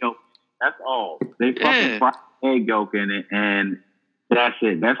egg yolk. That's all. They fucking fry egg yolk in it, and that's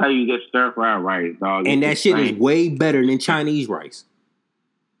it. That's how you get stir fried rice, dog. And that shit is way better than Chinese rice.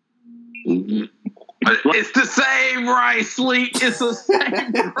 Mm-hmm. It's the same rice, Sleep. It's the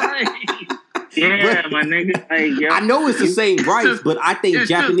same rice. Yeah, my nigga. Hey, I know it's the same rice, but I think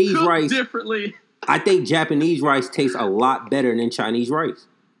Japanese rice differently. I think Japanese rice tastes a lot better than Chinese rice.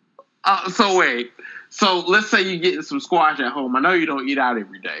 So wait. So let's say you're getting some squash at home. I know you don't eat out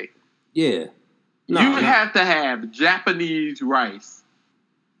every day. Yeah. You have to have Japanese rice.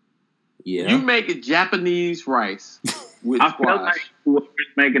 Yeah. You make a Japanese rice with squash. I feel like whoever's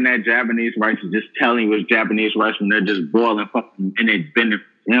making that Japanese rice is just telling you it's Japanese rice when they're just boiling fucking and it's been, you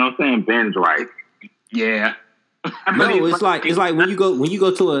know what I'm saying, Ben's rice. Yeah. No, it's like when you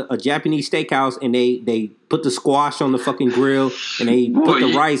go to a Japanese steakhouse and they put the squash on the fucking grill and they put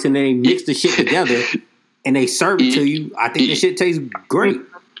the rice and they mix the shit together and they serve it to you. I think the shit tastes great.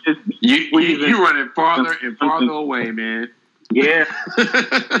 You running farther and farther away, man. Yeah.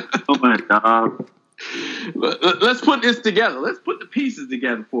 Oh my dog. Let's put this together. Let's put the pieces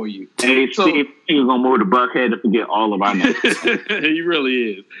together for you. Hey, Steve, you're gonna move to Buckhead to forget all of our names. He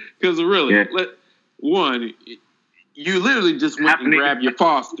really is. Because really, one, you literally just went and grabbed your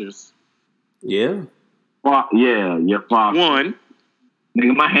Fosters. Yeah. Your Foster. One.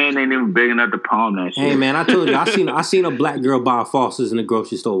 Nigga, my hand ain't even big enough to palm that shit. Hey man, I told you, I seen a black girl buy Fosters in the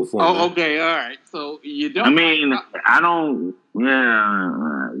grocery store before. Oh, man. okay, all right. So you don't. I mean, I don't.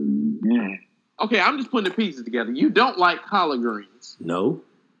 Yeah. Okay, I'm just putting the pieces together. You don't like collard greens. No.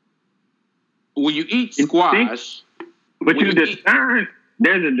 When you eat squash, but you discern.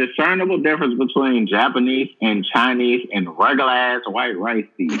 There's a discernible difference between Japanese and Chinese and regular ass white rice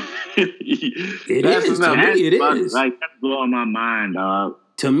tea. It is. To me, it is. Like, that's blowing my mind, dog.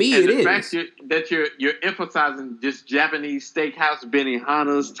 To me, it is. The fact that you're emphasizing just Japanese steakhouse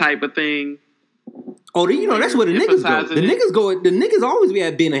Benihana's type of thing. Oh, you know that's where the niggas go. The niggas always be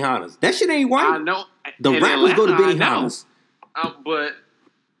at Benihana's. That shit ain't white. I know. The rappers go to Benihana's. But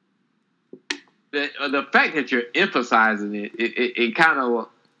the fact that you're emphasizing it kind of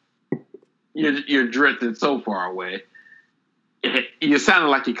you're drifting so far away. You're sounding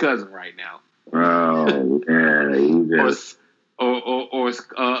like your cousin right now. Oh, yeah, you just. Or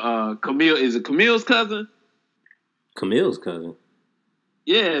Camille. Is it Camille's cousin? Camille's cousin.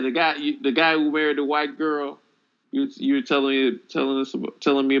 Yeah, the guy who married the white girl. You were telling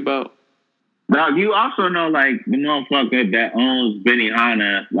me about. Dog, you also know like the motherfucker that owns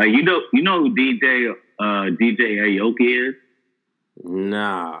Benihana. Like you know who DJ Aoki is?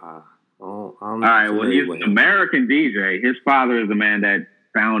 Nah. All right, well he's an American DJ. His father is the man that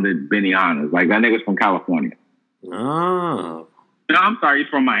founded Benihana's. Like that nigga's from California. Oh. No, I'm sorry, he's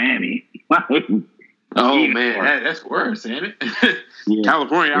from Miami. Oh man, that's worse, ain't it? Yeah.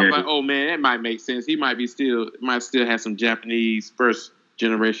 California, I was like, oh man, that might make sense. He might still have some Japanese, first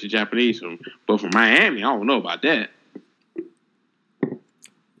generation Japanese but from Miami, I don't know about that.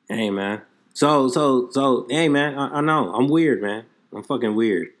 Hey man. So hey man, I know. I'm weird, man. I'm fucking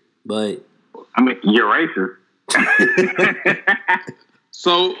weird. But I mean you're racist.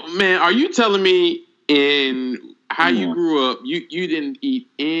 So man, are you telling me in how you grew up, you didn't eat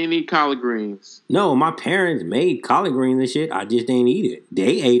any collard greens? No, my parents made collard greens and shit. I just didn't eat it.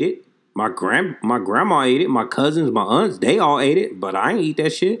 They ate it. My grandma ate it. My cousins, my aunts, they all ate it. But I ain't eat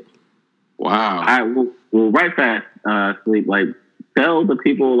that shit. Wow. All right, well, right fast, Sleep. Like, tell the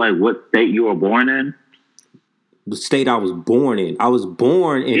people like what state you were born in. The state I was born in. I was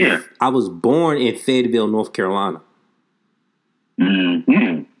born in Fayetteville, North Carolina.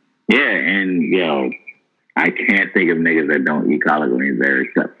 Mm-hmm. Yeah, and I can't think of niggas that don't eat collard greens there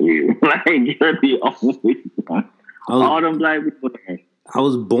except for you. Like, you're the only one. All them black people there. I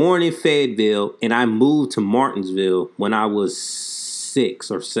was born in Fayetteville, and I moved to Martinsville when I was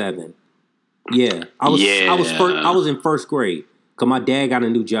 6 or 7. Yeah, I was in first grade because my dad got a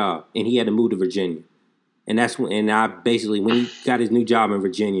new job and he had to move to Virginia, and that's when when he got his new job in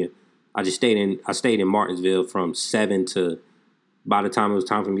Virginia, I stayed in Martinsville from 7 to by the time it was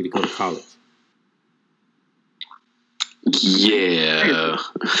time for me to go to college. Yeah.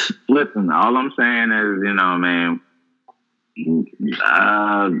 Listen, all I'm saying is, man.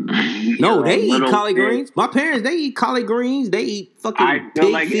 No, they eat collard greens. My parents, they eat collard greens. They eat fucking. I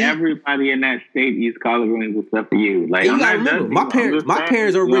feel like everybody in that state eats collard greens except for you. Like, you gotta remember, my parents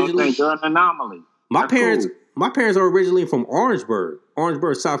are originally. They're an anomaly. My parents are originally from Orangeburg,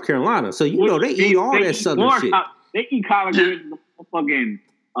 South Carolina. So they eat all that southern shit. They eat collard greens. Fucking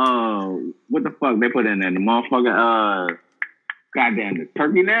what the fuck they put in there? The motherfucker goddamn the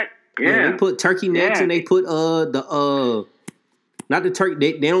turkey neck. Yeah, they put turkey necks and they put not the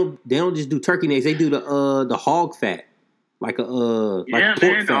turkey. They don't just do turkey necks. They do the hog fat, like pork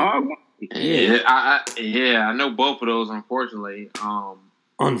fat. I know both of those. Unfortunately,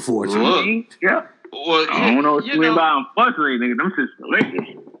 unfortunately, yeah. Well, I don't know what you mean by unfortunately, nigga. Them shit's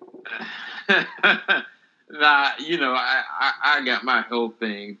delicious. Nah, I got my whole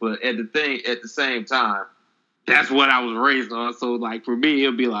thing, but at the same time, that's what I was raised on. So, like, for me,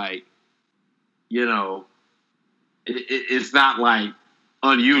 it'll be like, it's not like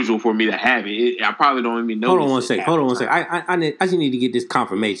unusual for me to have it. I probably don't even know. Hold on one second. I just need to get this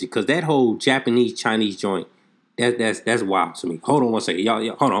confirmation because that whole Japanese Chinese joint, that's wild to me. Hold on one second,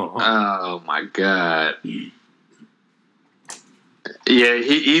 y'all. Hold on. Oh my god. Yeah,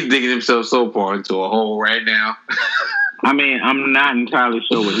 he's digging himself so far into a hole right now. I mean, I'm not entirely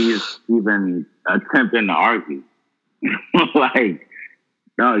sure what he's even attempting to argue. Like,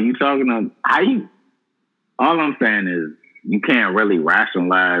 no, you talking to how you? All I'm saying is you can't really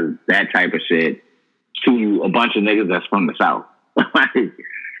rationalize that type of shit to a bunch of niggas that's from the South. Like,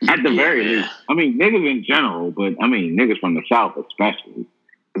 at the very least. I mean, niggas in general, but I mean, niggas from the South especially.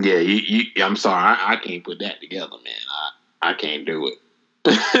 Yeah, I'm sorry. I can't put that together, man. I can't do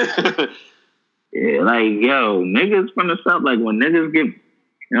it. Yeah, like, yo, niggas from the South, like, when niggas get, you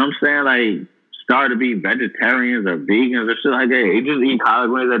know what I'm saying, like, start to be vegetarians or vegans or shit like that, they just eat collard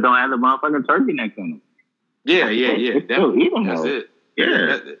greens that don't have the motherfucking turkey necks on them. Yeah. That's it.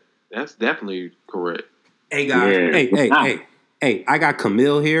 Yeah. That's definitely correct. Hey, guys. Hey, I got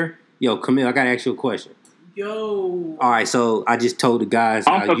Camille here. Yo, Camille, I got to ask you a question. Yo. All right, so I just told the guys.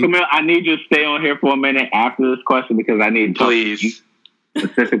 Also, Camille, I need you to stay on here for a minute after this question because I need to talk to you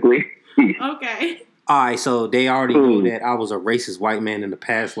specifically. Okay. All right, so they already knew that I was a racist white man in the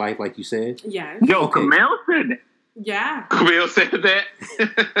past life, like you said? Yes. Yo, okay. Camille said that. Yeah. Camille said that.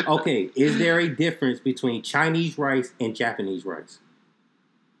 Okay, is there a difference between Chinese rice and Japanese rice?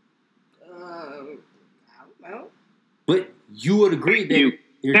 I don't know. But you would agree that...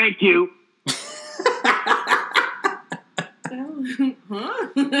 Thank you. Huh?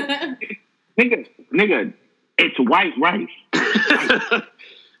 Nigga, it's white rice.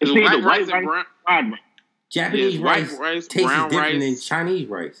 It's either white rice and brown rice. Japanese rice tastes different than Chinese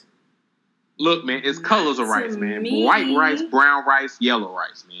rice. Look, man, it's colors of rice, man. White rice, brown rice, yellow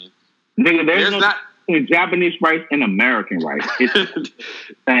rice, man. Nigga, there's no Japanese rice and American rice. It's the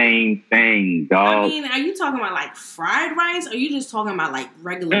same thing, dog. I mean, are you talking about like fried rice, or are you just talking about like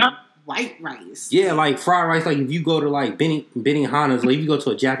regular white rice? Yeah, like fried rice. Like if you go to like Benihana's, like if you go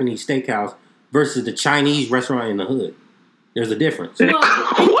to a Japanese steakhouse versus the Chinese restaurant in the hood, there's a difference. Well,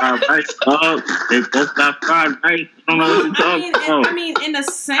 that's not fried rice. I don't know what you're talking about. I mean, in a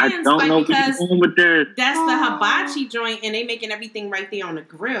sense, I don't like, know because with this. that's the hibachi joint, and they making everything right there on the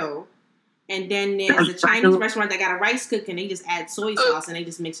grill. And then there's a Chinese restaurant that got a rice cooker, and they just add soy sauce, and they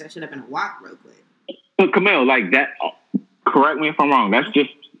just mix that shit up in a wok real quick. But Camille, like that, correct me if I'm wrong, that's just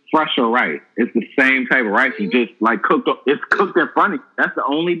fresher rice. It's the same type of rice. You just like cooked. It's cooked in front of you. That's the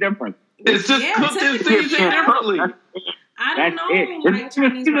only difference. It's just cooked in differently. I don't know. It. Like it's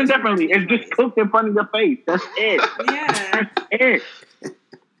just even differently. It's just cooked in front of your face. That's it. Yeah. That's it.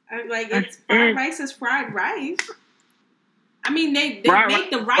 It's fried rice is fried rice. I mean, they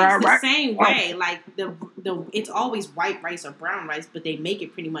make the rice the same way. Like the it's always white rice or brown rice, but they make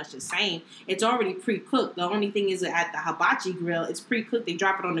it pretty much the same. It's already pre-cooked. The only thing is that at the hibachi grill, it's pre-cooked. They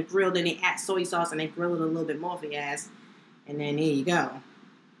drop it on the grill, then they add soy sauce and they grill it a little bit more for your ass, and then there you go.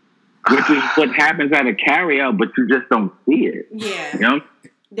 Which is what happens at a carryout, but you just don't see it. Yeah. You know?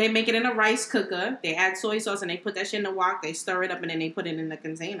 They make it in a rice cooker. They add soy sauce and they put that shit in the wok. They stir it up and then they put it in the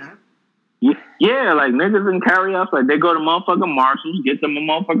container. Yeah, like niggas in carryouts, like they go to motherfucking Marshalls, get them a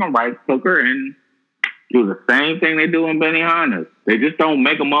motherfucking rice cooker, and do the same thing they do in Benihana's. They just don't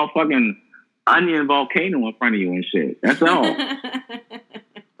make a motherfucking onion volcano in front of you and shit. That's all. All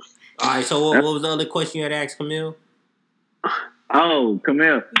right, so what was the other question you had asked, Camille? Oh,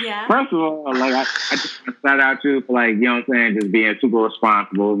 Camille. Yeah. First of all, like I just want to shout out you for, like, you know what I'm saying, just being super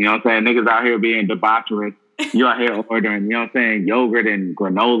responsible. You know what I'm saying? Niggas out here being debaucherous. You out here ordering, you know what I'm saying, yogurt and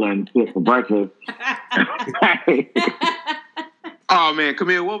granola and shit for breakfast. Oh man,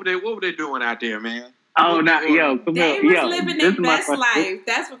 Camille, what were they doing out there, man? Oh no, yo, Camille, they was living their best life.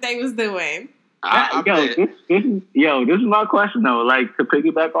 That's what they was doing. This is my question though. Like, to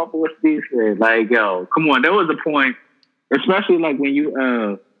piggyback off of what Steve said, like, yo, come on, there was a point, especially like when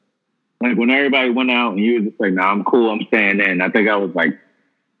you like when everybody went out and you was just like, nah, I'm cool, I'm staying in. I think I was like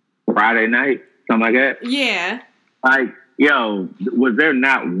Friday night. Something like that? Yeah. Like, yo, was there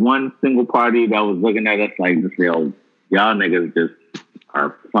not one single party that was looking at us like, this, yo, y'all niggas just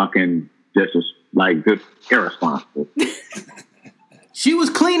are fucking just irresponsible? She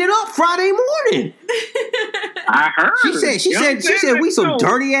was cleaning up Friday morning. I heard. She said we some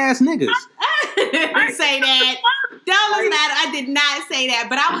dirty ass niggas. I didn't say that. Don't listen at it. I did not say that.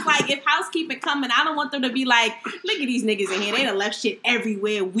 But I was like, if housekeeping coming, I don't want them to be like, look at these niggas in here. They done left shit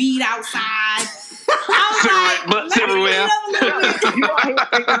everywhere. Weed outside. I was like, everywhere. You out here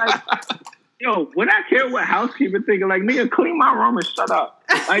thinking like, yo, would I care what housekeeping thinking? Like, nigga, clean my room and shut up.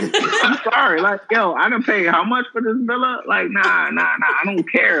 Like, I'm sorry. Like, yo, I done paid how much for this villa? Like, nah. I don't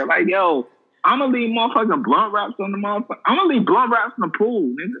care. Like, yo, I'm gonna leave motherfucking blunt wraps on the motherfucker. I'm gonna leave blunt wraps in the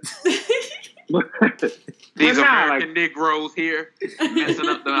pool, nigga. These American Negroes here messing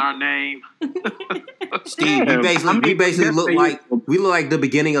up our name. Steve, we basically look like the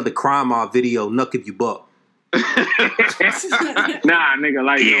beginning of the Crime Mob video, Nuck If You Buck. Nah, nigga,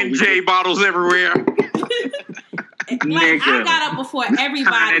 like E&J bottles everywhere. I got up before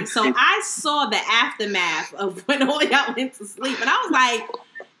everybody, so I saw the aftermath of when all y'all went to sleep, and I was like,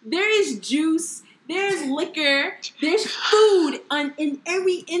 there is juice, there's liquor, there's food in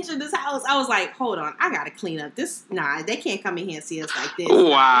every inch of this house. I was like, hold on, I gotta clean up this. Nah, they can't come in here and see us like this.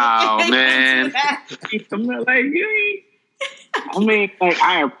 Wow, man. I mean, like,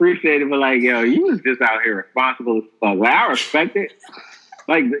 I appreciate it, but like, yo, you was just out here responsible as fuck. Like, I respect it.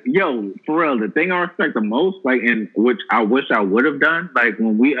 Like, yo, for real, the thing I respect the most, like, and which I wish I would have done, like,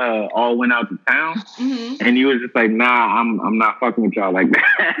 when we all went out to town, and you was just like, nah, I'm not fucking with y'all like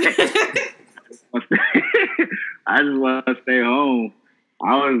that. I just want to stay home.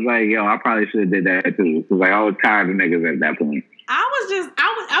 I was like, yo, I probably should have did that too, because like I was tired of niggas at that point.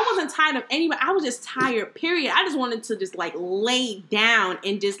 I wasn't tired of anybody. I was just tired, period. I just wanted to just like lay down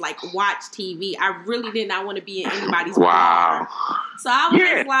and just like watch TV. I really did not want to be in anybody's bar. So I was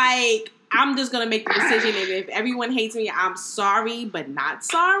just like, I'm just going to make the decision. And if everyone hates me, I'm sorry, but not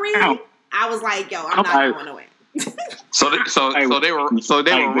sorry. I was like, yo, I'm not going away. So they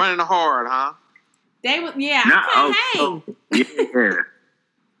were running hard, huh? They were, yeah, I couldn't hang. Yeah.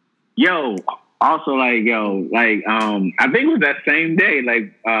 Yo, also, like, I think it was that same day,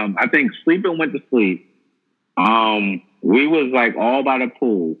 like, I think Sleeping went to sleep. We was, like, all by the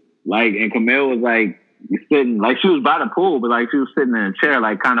pool. Like, and Camille was, like, sitting, like, she was by the pool, but, like, she was sitting in a chair,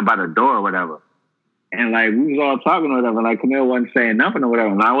 like, kind of by the door or whatever. And, like, we was all talking or whatever. Like, Camille wasn't saying nothing or whatever.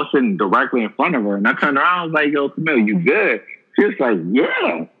 And I was sitting directly in front of her. And I turned around, I was like, yo, Camille, you good? She was like,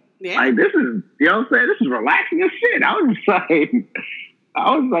 yeah. Like, this is, you know what I'm saying? This is relaxing as shit. I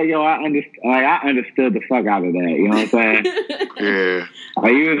was like, yo, I understood the fuck out of that. You know what I'm saying? Yeah.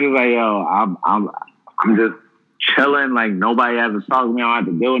 Like, he was just like, yo, I'm just chilling. Like, nobody has to talk to me. I don't have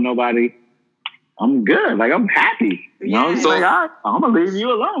to deal with nobody. I'm good. Like, I'm happy. You know? So, like, I'm going to leave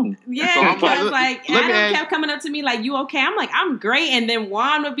you alone. Yeah, because, like, Adam kept coming up to me like, you okay? I'm like, I'm great. And then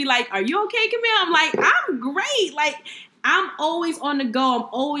Juan would be like, are you okay, Camille? I'm like, I'm great. Like, I'm always on the go. I'm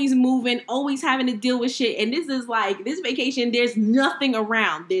always moving, always having to deal with shit. And this is like, this vacation, there's nothing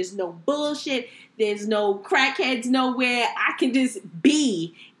around. There's no bullshit. There's no crackheads nowhere. I can just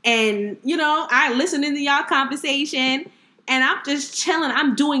be. And, you know, I listen into y'all conversation and I'm just chilling.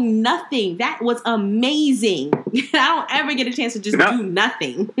 I'm doing nothing. That was amazing. I don't ever get a chance to just do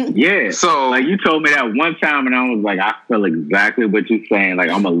nothing. Yeah. So, like, you told me that one time and I was like, I feel exactly what you're saying. Like,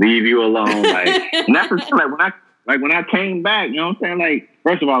 I'm going to leave you alone. Like, and that's when I came back, you know what I'm saying? Like,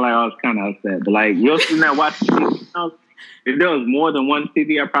 first of all, like, I was kind of upset. But, like, you're sitting there watching TV. You know, if there was more than one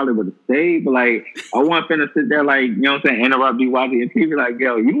TV, I probably would have stayed. But, like, I wasn't finna sit there, like, you know what I'm saying, interrupt you watching your TV. Like,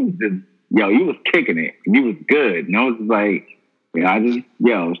 you was kicking it. You was good. And I was just like,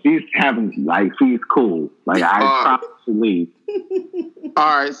 she's cool. Like, I probably should leave.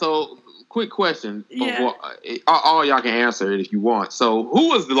 All right, so quick question. Yeah. All y'all can answer it if you want. So, who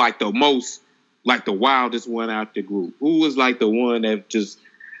was the wildest one out the group? Who was like the one that just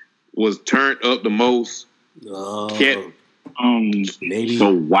was turned up the most? Maybe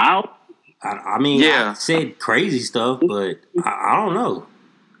so wild. I mean, I said crazy stuff, but I don't know.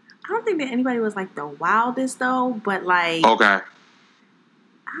 I don't think that anybody was like the wildest though, but like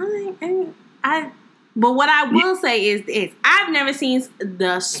But what I will say is I've never seen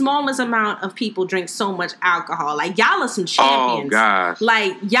the smallest amount of people drink so much alcohol. Like, y'all are some champions. Oh, gosh.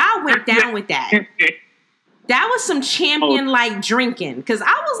 Like, y'all went down with that. That was some champion-like drinking. Because I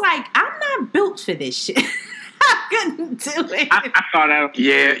was like, I'm not built for this shit. I couldn't do it. I saw that.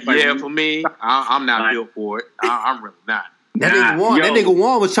 Yeah, for me, I'm not built for it. I'm really not. That nigga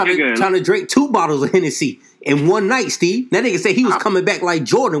Juan was trying to drink 2 bottles of Hennessy in one night, Steve. That nigga said he was coming back like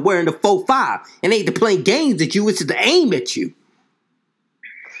Jordan wearing the 4-5 and ain't to play games at you, it's to aim at you.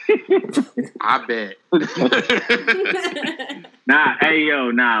 I bet. But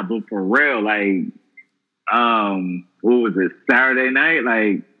for real, like, what was it, Saturday night?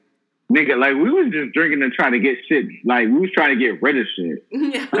 Like, nigga, like, we was just drinking to try to get shit. Like, we was trying to get rid of shit.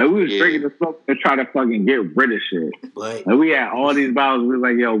 Yeah. Like, we was drinking to try to fucking get rid of shit. Like, we had all these bottles. We was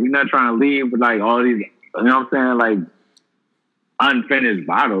like, yo, we not trying to leave with, like, all these, you know what I'm saying, like, unfinished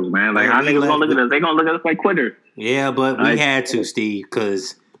bottles, man. Like, how niggas gonna look at us? They gonna look at us like quitters. Yeah, but we had to, Steve,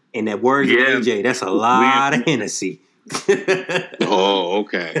 because in that words of AJ, that's a lot of Hennessy. Oh,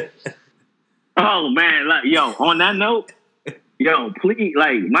 okay. Oh, man. Like, yo, on that note, yo, please,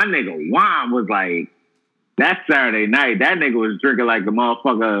 like, my nigga Juan was like, that Saturday night, that nigga was drinking like the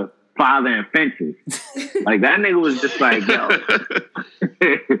motherfucker Father and Fences. Like, that nigga was just like, yo,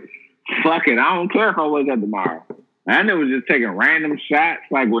 fuck it, I don't care if I wake up tomorrow. That nigga was just taking random shots,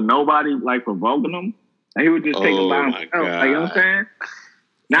 like, with nobody, like, provoking him. And he would just take them by himself. Like, you know what I'm saying?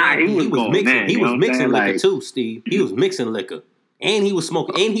 Nah, he was mixing. in, he was mixing liquor like, too, Steve. He was mixing liquor, and he was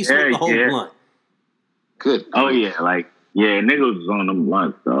smoking, and he smoked the whole blunt. Good. Oh yeah, niggas was on them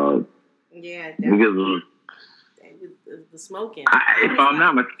blunts, dog. Yeah, niggas was. The smoking. If I'm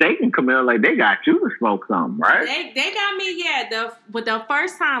not mistaken, Camille, like they got you to smoke something, right? They got me, yeah. But the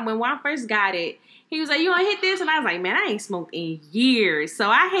first time when I first got it, he was like, "You want to hit this?" And I was like, "Man, I ain't smoked in years." So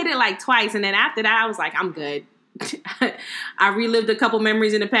I hit it like twice, and then after that, I was like, "I'm good." I relived a couple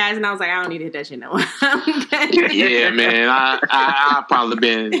memories in the past, and I was like, "I don't need to hit that shit no more." Yeah, man. I probably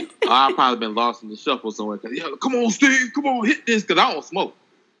been lost in the shuffle somewhere. Come on, Steve, come on, hit this, because I don't smoke.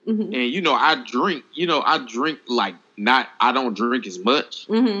 Mm-hmm. And I drink like not. I don't drink as much.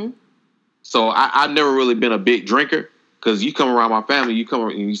 Mm-hmm. So I've never really been a big drinker. Because you come around my family, you come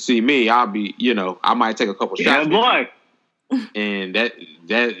and you see me, I'll be, I might take a couple shots. Yeah, boy. And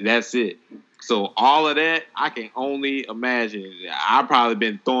that's it. So all of that, I can only imagine. I've probably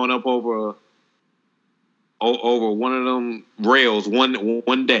been throwing up over one of them rails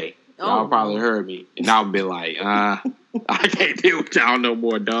one day. Y'all probably heard me, and I'll be like, I can't deal with y'all no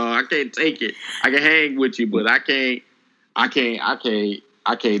more, dog. I can't take it. I can hang with you, but I can't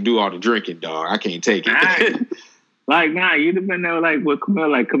do all the drinking, dog. I can't take it. Like, nah, you'd have been there, like, with Camille.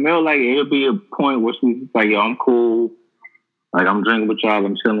 Like, Camille, like, it'll be a point where she's like, yo, I'm cool. Like, I'm drinking with y'all.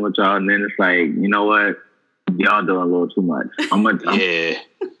 I'm chilling with y'all. And then it's like, you know what? Y'all doing a little too much. Yeah.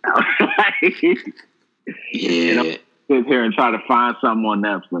 Yeah. Sit here and try to find something on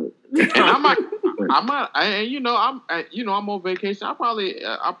Netflix. And I'm on vacation. I probably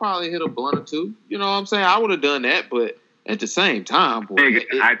hit a blunt or two. You know what I'm saying? I would have done that, but at the same time, boy,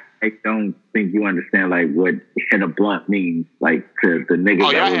 I don't think you understand like what hit a blunt means. Like to the niggas. Oh,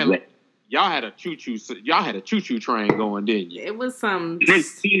 y'all had a choo-choo train going, didn't you? It was some.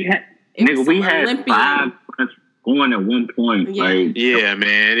 We had Olympian. 5 blunts going at one point. Yeah, like, yeah,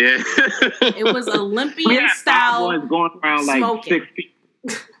 man, yeah. It was Olympian style. 5 blunts going around like smoking. 6 feet.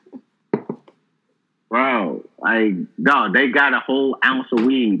 Bro, like, dog, they got a whole ounce of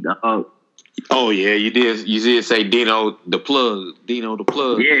weed. Oh yeah, you did. You did say Dino the plug. Yeah,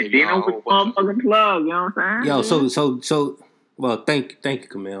 Dino was motherfucking plug. You know what I'm saying? Yo, so. Well, thank you,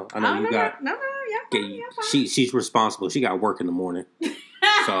 Camille. I know you got. No, she's responsible. She got work in the morning.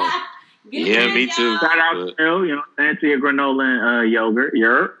 So. Yeah, me too. Shout out to Phil. You know, fancy your granola and yogurt.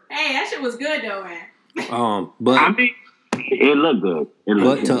 Hey, that shit was good though, man. But I mean, it looked good.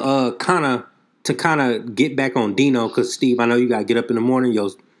 To kind of get back on Dino, because Steve, I know you got to get up in the morning,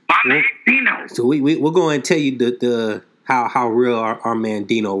 yo. Dino. So we'll go and tell you the how real our man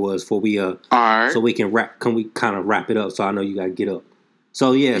Dino was before we all right. So we can kind of wrap it up. So I know you got to get up.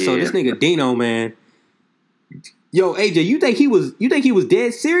 So yeah, so this nigga Dino, man. Yo, AJ, you think he was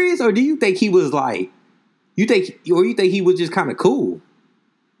dead serious, or do you think he was like, you think he was just kind of cool?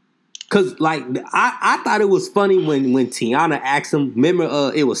 Cause like I thought it was funny when Tiana asked him.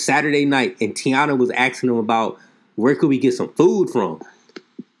 Remember, it was Saturday night, and Tiana was asking him about where could we get some food from.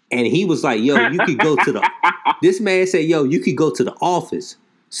 And he was like, yo, you could go to this man said, yo, you could go to the office.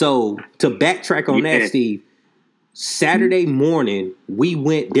 So to backtrack on that, Steve, Saturday morning, we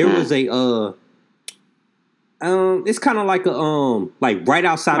went, there was a, it's kind of like a, like right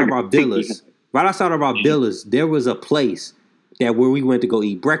outside of our villas, there was a place where we went to go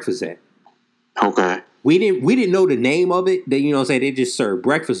eat breakfast at. Okay. We didn't know the name of it. They just served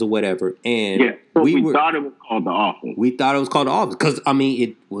breakfast or whatever. And we thought it was called the office. We thought it was called the office because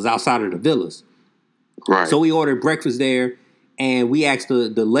it was outside of the villas. Right. So we ordered breakfast there, and we asked the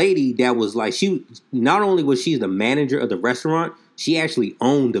lady that was like, she not only was she the manager of the restaurant, she actually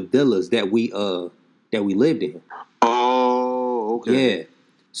owned the villas that we lived in. Oh, okay. Yeah.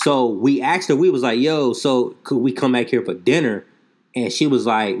 So we asked her. We was like, yo, so could we come back here for dinner? And she was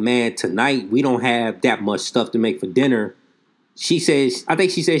like, man, tonight we don't have that much stuff to make for dinner. I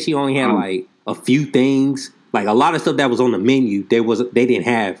think she said she only had like a few things, like a lot of stuff that was on the menu. They weren't going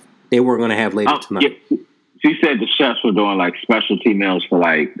to have later tonight. Yeah. She said the chefs were doing like specialty meals for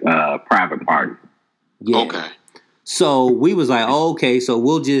like private parties. Yeah. Okay. So we was like, oh, okay, so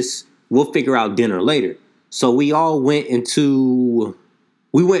we'll figure out dinner later. So we all went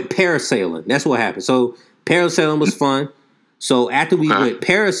parasailing. That's what happened. So parasailing was fun. So after we went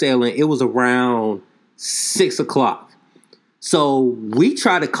parasailing, it was around 6:00. So we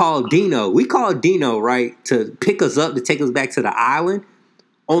tried to call Dino. We called Dino, right, to pick us up, to take us back to the island.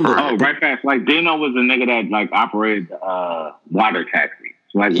 Right fast. Like Dino was the nigga that like operated water taxi.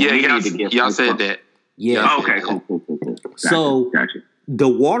 So, like, y'all said that. Yeah. Okay. Cool. Gotcha. So the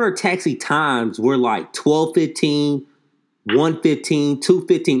water taxi times were like 12:15, 1:15,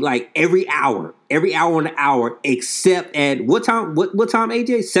 2:15, like every hour. every hour on the hour, except at what time? What time,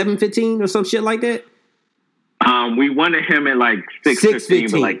 AJ? 7:15 or some shit like that. We wanted him at like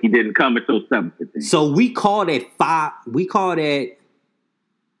 6:15, but like he didn't come until 7:15. So we called at 5. We called at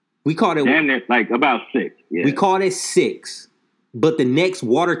like about 6. Yeah. We called at 6, but the next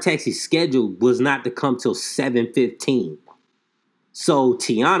water taxi scheduled was not to come till 7:15. So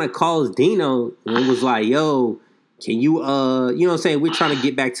Tiana calls Dino and was like, "Yo, can you you know what I'm saying? We're trying to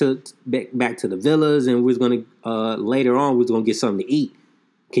get back to the villas, and we're gonna later on we're gonna get something to eat.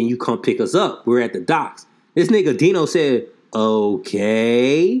 Can you come pick us up? We're at the docks." This nigga Dino said,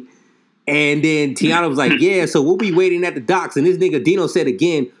 "Okay." And then Tiana was like, "Yeah, so we'll be waiting at the docks." And this nigga Dino said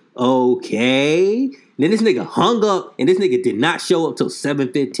again, "Okay." And then this nigga hung up, and this nigga did not show up till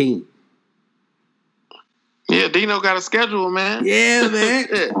 7:15. Yeah, Dino got a schedule, man. Yeah, man.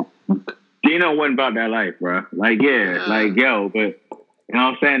 Dino wasn't about that life, bro. Like, like, yo, but you know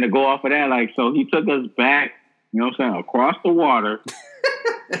what I'm saying? To go off of that, like, so he took us back, you know what I'm saying, across the water.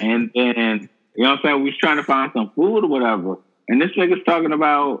 And then, you know what I'm saying, we was trying to find some food or whatever. And this nigga's talking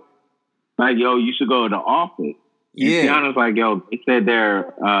about, like, yo, you should go to the office. Yeah. And Tiana's like, yo, they said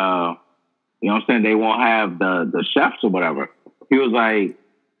they're, you know what I'm saying, they won't have the chefs or whatever. He was like,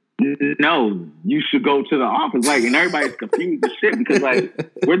 no, you should go to the office. Like, and everybody's confused as shit because, like,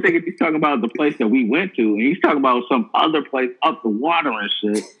 we're thinking he's talking about the place that we went to, and he's talking about some other place up the water and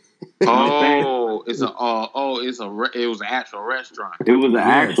shit. It was an actual restaurant. It was an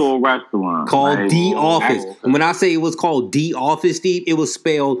actual restaurant called like, D Office. And when I say it was called D Office, Steve, it was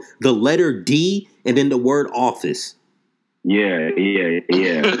spelled the letter D and then the word office. Yeah.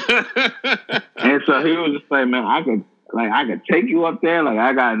 And so he was just like, man, I could take you up there. Like,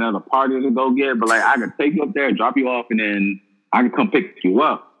 I got another party to go get, but like, I could take you up there, drop you off, and then I could come pick you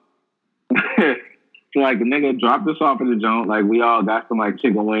up. So like, the nigga dropped us off at the joint. Like, we all got some like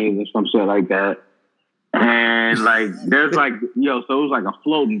chicken wings and some shit like that. And like, there's like, so it was like a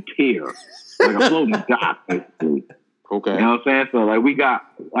floating pier, like a floating dock, basically. Okay. You know what I'm saying? So like, we got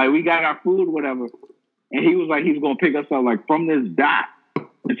our food or whatever. And he was like, he's gonna pick us up like from this dock.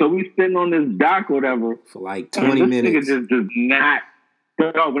 And so we sitting on this dock or whatever for like 20 minutes. This nigga just does not.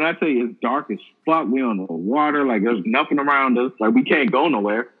 Yo, when I tell you it's dark as fuck, we on the water, like there's nothing around us, like we can't go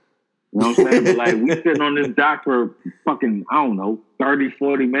nowhere. You know what I'm saying? But like we sitting on this dock for fucking, I don't know, 30,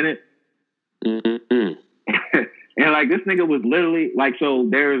 40 minutes. Mm-hmm. And like this nigga was literally like, so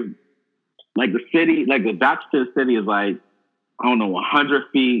there's like the city, like the docks to the city is like, I don't know, 100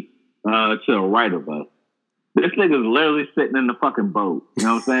 feet to the right of us. This nigga's literally sitting in the fucking boat. You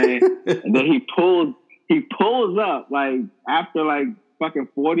know what I'm saying? And then he pulls up like after like fucking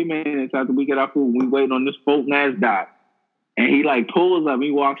 40 minutes after we get our food, we waiting on this floating ass dock. And he like pulls up,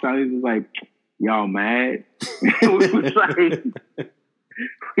 he walks out, he's just like, y'all mad? We was like,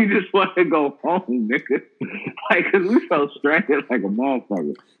 we just want to go home, nigga. Like, cause we felt stranded like a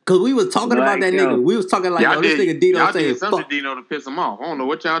motherfucker. Cause we was talking about that nigga. We was talking like, this nigga Dino y'all saying, did something to Dino to piss him off. I don't know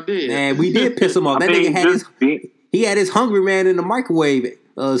what y'all did. Man, we did piss him off. That nigga had his hungry man in the microwave,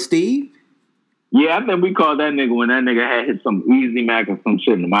 Steve. Yeah, I think we called that nigga when that nigga had hit some Easy Mac or some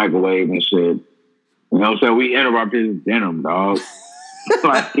shit in the microwave and shit. You know what I'm saying? We interrupted his denim, dog.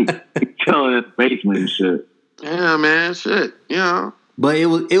 Like, chilling in the basement and shit. Yeah, man, shit. You know. But it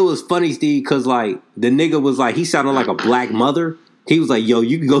was funny, Steve, because like the nigga was like, he sounded like a black mother. He was like, yo,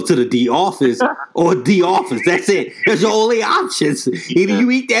 you can go to the D Office or D Office. That's it. That's your only options. Either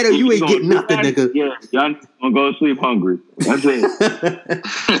you eat that or you ain't getting nothing, nigga. Yeah, y'all gonna go to sleep hungry. That's it.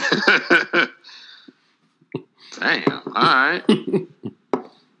 Damn. All right.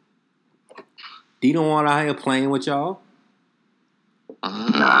 Dino on out here playing with y'all.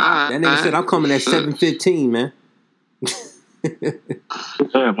 That nigga said, I'm coming at 7:15, man.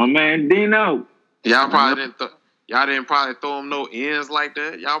 Yeah, my man Dino. Y'all probably didn't probably throw him no ends like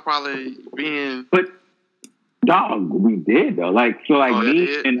that. Y'all probably being. But dog, we did though. Like so, like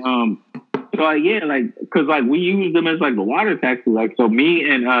me and so like yeah, like because like we used them as like the water taxi. Like so, me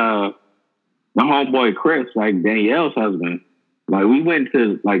and the homeboy Chris, like Danielle's husband, like we went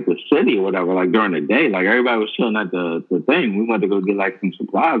to like the city or whatever. Like during the day, like everybody was chilling at the thing. We went to go get like some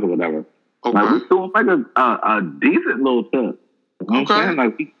supplies or whatever. Okay. Like we threw him like a decent little tip. You know what I'm saying?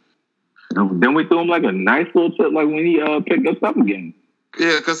 Like then we threw him like a nice little tip, like when he picked us up again.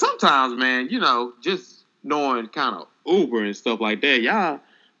 Yeah, because sometimes, man, you know, just knowing kind of Uber and stuff like that, y'all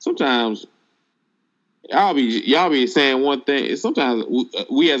sometimes y'all be saying one thing. Sometimes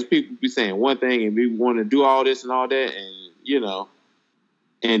we as people be saying one thing and we want to do all this and all that, and you know,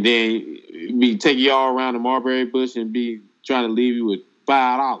 and then we take y'all around the Mulberry Bush and be trying to leave you with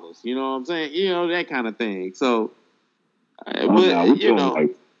 $5. You know what I'm saying? You know, that kind of thing. So, but you know.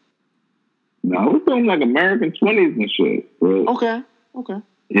 No, we're doing like American 20s and shit. Bro. Okay.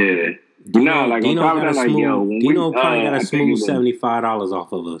 Yeah. Dino, like Dino got a smooth. Dino probably got a smooth $75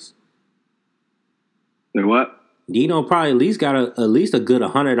 off of us. Say what? Dino probably at least got a good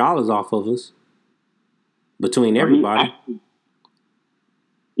 $100 off of us between everybody.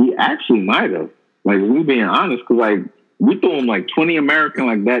 He actually might have. Like, we being honest, because like we threw him like 20 American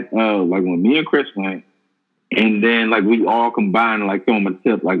like that. Like when me and Chris went, and then like we all combined and like threw him a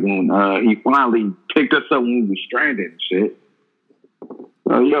tip. Like when he finally picked us up when we were stranded and shit.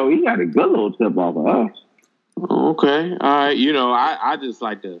 So he got a good little tip off of us. Okay, all right. I just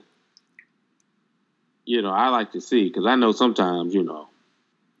like to. I like to see because I know sometimes.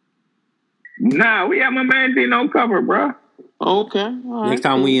 Nah, we have my man Dino covered, bro. Okay. All right. Next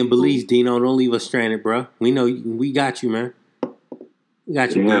time we in Belize, Dino, don't leave us stranded, bro. We know we got you, man. We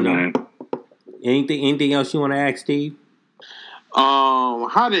got you, Dino. Man. Anything else you want to ask, Steve?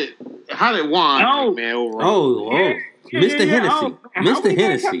 How did Juan man overall? Mr. Hennessy. Mr.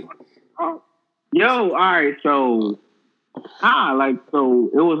 Hennessy. Yo, all right, so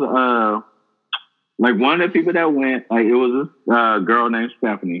it was like one of the people that went, like it was this girl named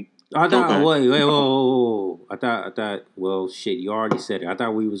Stephanie. I thought whoa. I thought well shit, you already said it. I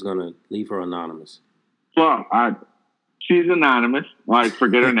thought we was gonna leave her anonymous. Well, she's anonymous. Like,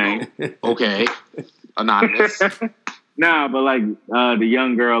 forget her name. Okay. Anonymous. Nah, but like the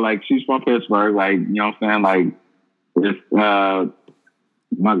young girl, like she's from Pittsburgh, like, you know what I'm saying? Like it's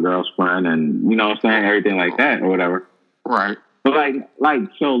my girl's friend and you know what I'm saying, everything like that or whatever. Right. But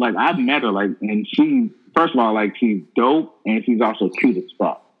so I've met her, like, and she, first of all, like, she's dope and she's also cute as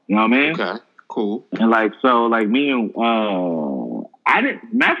fuck. You know what I mean? Okay. Cool. And like, so like me and I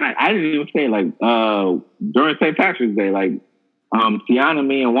didn't even say like during St. Patrick's Day, like Tiana,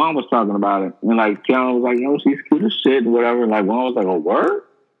 me and Juan was talking about it, and like Tiana was like, yo, she's cute as shit and whatever. And like Juan was like, a word?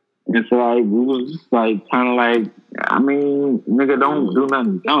 And so like we was just like kind of like, I mean, nigga, don't do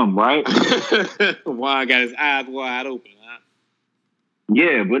nothing dumb, right? Juan got his eyes wide open, huh?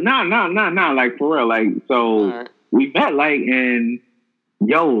 Yeah, but nah, like for real, like so we met like and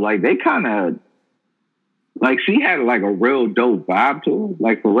like they kind of like she had like a real dope vibe to her,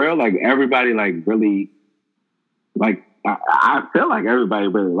 like for real, like everybody like really like I feel like everybody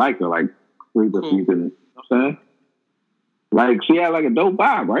really liked her, like you know what I'm saying? Like she had like a dope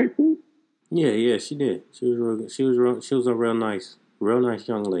vibe, right? Yeah, she did. She was a real nice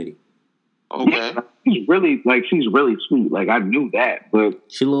young lady. Okay. Yeah, she's really sweet. Like I knew that, but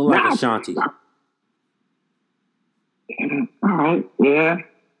she looked like Ashanti. All right, yeah,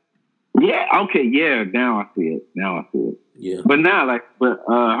 okay, yeah. Now I see it. Yeah, but now, like,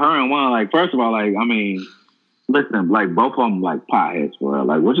 her and Juan, like, first of all, like, I mean, listen, like, both of them like potheads for her,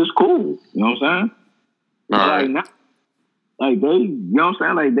 like, which is cool. You know what I'm saying? All right. Like, like they, you know what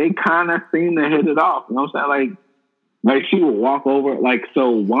I'm saying? Like, they kind of seem to hit it off. You know what I'm saying? Like she would walk over, like, so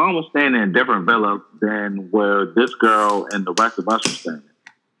Juan was staying in a different villa than where this girl and the rest of us were staying.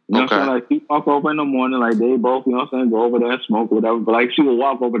 You know what I'm saying? Like, she walk over in the morning, like, they both, you know what I'm saying, go over there and smoke or whatever, but, like, she would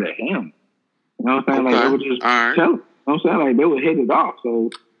walk over to him. You know what I'm saying? Like, they would just chill. You know what I'm saying? Like, they would hit it off. So,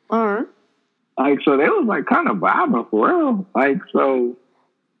 all right. Like, so they was, like, kind of vibing for real. Like, so,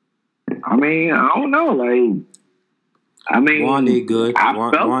 I mean, I don't know. Like, I mean, Juan did good. I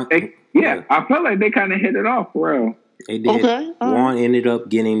felt like they kind of hit it off for real. They did. Okay. Juan ended up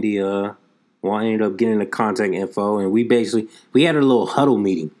getting the contact info, and we had a little huddle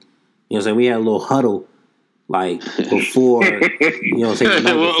meeting. You know what I'm saying? We had a little huddle, like, before, you know what I'm saying?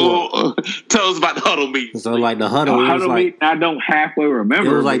 Well, tell us about the huddle meeting. So, like, the huddle, it was like... I don't halfway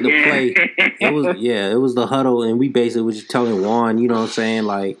remember. It was like the play. It was the huddle, and we basically was just telling Juan, you know what I'm saying?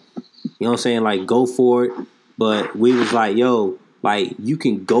 Like, you know what I'm saying? Like, go for it. But we was like, yo, like, you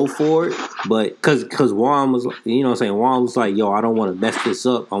can go for it, but... Because Juan was, you know what I'm saying? Juan was like, yo, I don't want to mess this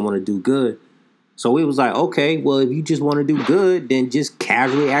up. I want to do good. So we was like, okay, well, if you just want to do good, then just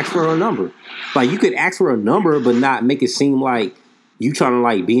casually ask for her number. Like, you could ask for a number, but not make it seem like you trying to,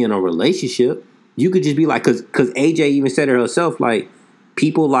 like, be in a relationship. You could just be like, because AJ even said it herself, like,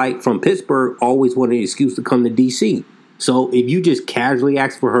 people, like, from Pittsburgh always want an excuse to come to D.C. So if you just casually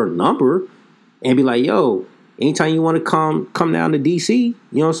ask for her number and be like, yo, anytime you want to come down to D.C., you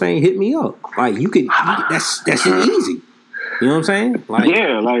know what I'm saying, hit me up. Like, that's just easy. You know what I'm saying? Like,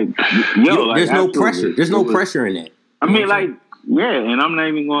 yeah, like, yo, like, there's no pressure. There's no pressure in that. I mean, like, yeah, and I'm not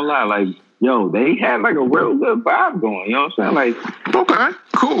even gonna lie, like, yo, they had like a real good vibe going. You know what I'm saying? Like, okay,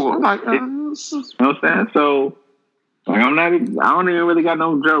 cool. I'm like, you know what I'm saying? So, like, I don't even really got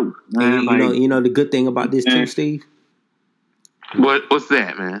no jokes, man. You know the good thing about this too, Steve. What's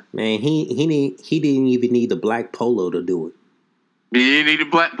that, man? Man, he didn't even need the black polo to do it. He didn't need a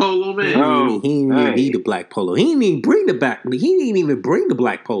black polo, man. He didn't even need the black polo. He didn't even bring the black. He didn't even bring the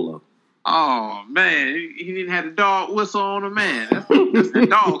black polo. Oh man, he didn't have the dog whistle on him, man. That's the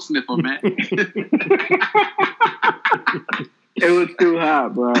dog sniffer, man. It was too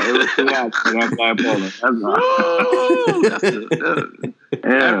hot, bro. It was too hot for that black polo.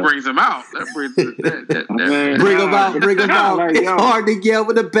 That brings him out. That brings bring him out. Bring him out. Like, it's hard to yell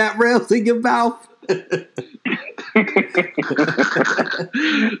with the bat rails in your mouth. I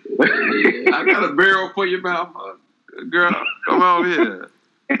got a barrel for your mouth, girl. Come on here.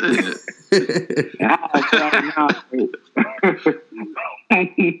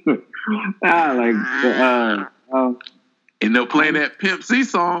 And they'll play that Pimp C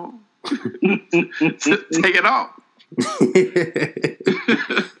song. Take it off.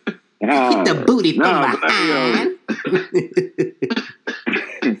 Get the booty from behind.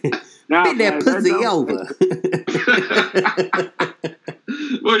 Bend that pussy over.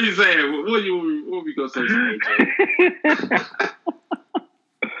 What are you saying? What we gonna say?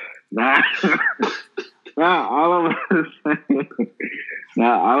 All of us saying,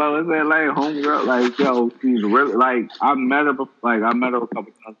 like, homegirl, like, yo, she's really, like, I met her a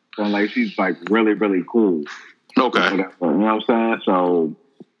couple times, and like, she's like really, really cool. Okay. You know what I'm saying? So,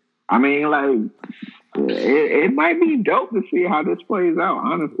 I mean, like, it might be dope to see how this plays out,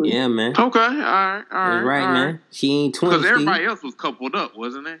 honestly. Yeah, man. Okay, all right, man. She ain't 20. Because everybody else was coupled up,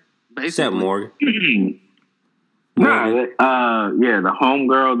 wasn't they? Basically. Except Morgan. The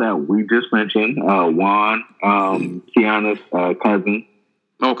homegirl that we just mentioned, Juan, Kiana's cousin.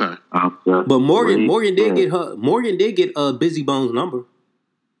 Okay. But Morgan did get Busy Bone's number.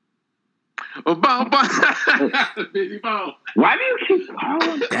 Busy Bone. Why do you keep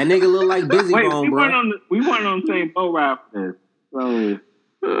calling? That nigga look like Busy Bone, bro. We weren't on the same boat ride for this. So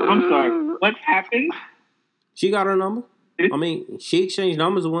I'm sorry. What happened? She got her number. I mean, she exchanged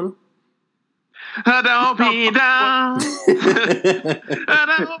numbers with him. Don't be down.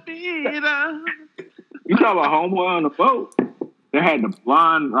 Don't be down. You talk about homeboy on the boat that had the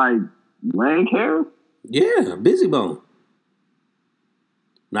blonde, like, leg hair? Yeah, Busy Bone.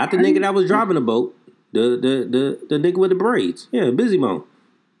 Not the nigga that was driving the boat. The nigga with the braids. Yeah, Busy Bone.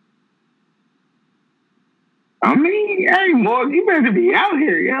 I mean, hey, Morgan, you better be out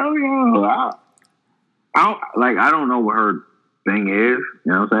here, yo. I don't know what her thing is,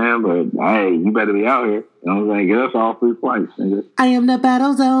 you know what I'm saying? But hey, you better be out here. You know what I'm saying? Get us all free flights, nigga. I am the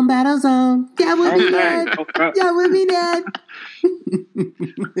battle zone. Y'all with me, Dad. Y'all with me, Dad.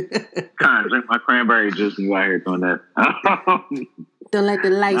 Trying to drink my cranberry juice and you out here doing that. Don't let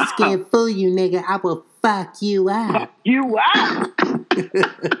the light skin fool you, nigga. I will fuck you up. Man.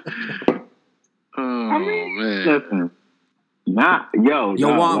 Listen. Juan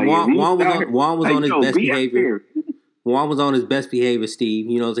was on his best behavior. Juan was on his best behavior, Steve.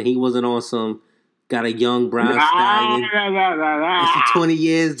 You know, so he wasn't on some got a young brown stallion. She's 20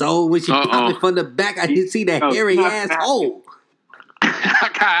 years old. When she popped it from the back, I didn't see that hairy asshole.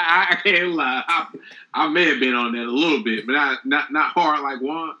 I can't lie. I may have been on that a little bit, but not hard like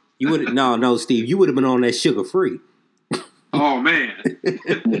Juan. You would no, Steve. You would have been on that sugar free. Oh man.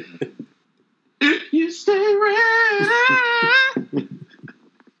 You stay ready.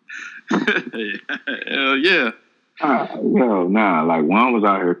 Hell yeah. Like Juan was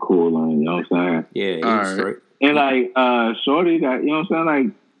out here cooling, you know what I'm saying? Yeah, he was straight. And like shorty that, you know what I'm saying, like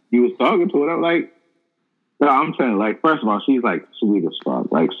you was talking to her, like no, I'm saying, like, first of all, she's like sweet as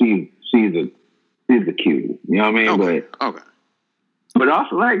fuck. Like she's a cutie. You know what I mean? Okay. But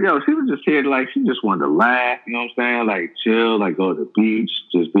also, like, yo, she was just here, like, she just wanted to laugh, you know what I'm saying? Like, chill, like, go to the beach,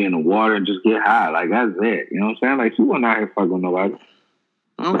 just be in the water and just get high. Like, that's it. You know what I'm saying? Like, she wasn't out here fucking with nobody.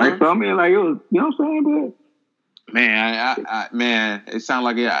 Okay. Like, so I mean, like, it was, you know what I'm saying? But man, it sounded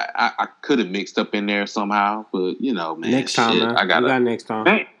like I could have mixed up in there somehow, but, you know, man. Next time, man. I got next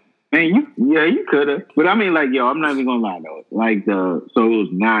time. Man, you could have. But I mean, like, yo, I'm not even gonna lie though. Like so it was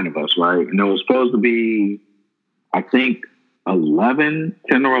 9 of us, right? And it was supposed to be, I think, 10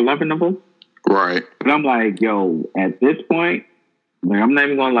 or 11 of us. Right. But I'm like, yo, at this point, like, I'm not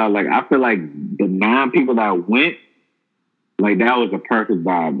even gonna lie. Like, I feel like the 9 people that went, like, that was a perfect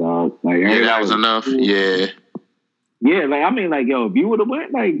vibe, dog. Like, that was enough. Cool. Yeah. Yeah, like, I mean, like, yo, if you would have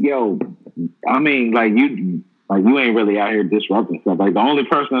went, like, yo, I mean, like, you ain't really out here disrupting stuff. Like, the only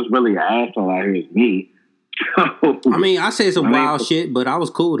person that's really an asshole out here is me. I mean, I said some wild shit, but I was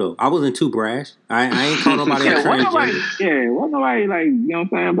cool though. I wasn't too brash. I ain't called nobody a transgender. Wasn't nobody like, you know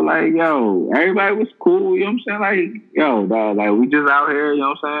what I'm saying? But like, yo, everybody was cool. You know what I'm saying? Like, yo, dog, like, we just out here. You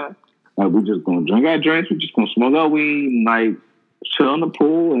know what I'm saying? Like, we just gonna drink our drinks. We just gonna smoke our weed and like chill in the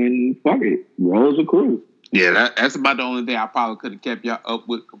pool and fuck it. Rose a crew. Yeah, that's about the only thing I probably could have kept y'all up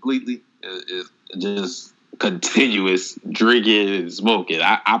with completely is just continuous drinking and smoking.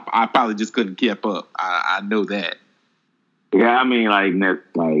 I probably just couldn't keep up. I know that. Yeah, I mean, like,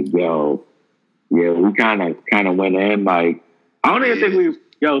 yo, yeah, we kind of went in, like, I don't even think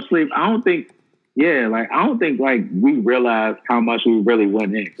Sleep, I don't think, like, we realized how much we really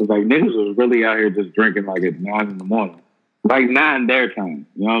went in. Because, like, niggas was really out here just drinking, like, at 9 in the morning. Like, 9 their time.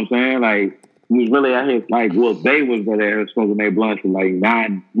 You know what I'm saying? Like, we was really out here, like, well, they was really out here smoking their blunts at, like,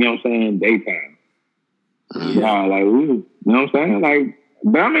 9, you know what I'm saying, daytime. Yeah, like, we was, you know what I'm saying? Like,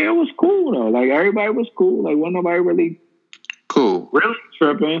 but, I mean, it was cool, though. Like, everybody was cool. Like, wasn't nobody really... Cool. Really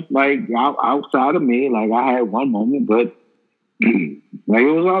tripping, like outside of me, like I had one moment, but like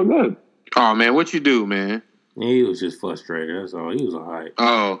it was all good. Oh man, what you do, man? He was just frustrated. That's all. He was alright.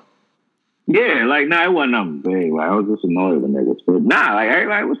 Oh, yeah, like it wasn't nothing big. Like I was just annoyed with niggas, but like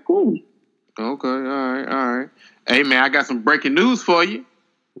everybody was cool. Okay, all right. Hey man, I got some breaking news for you.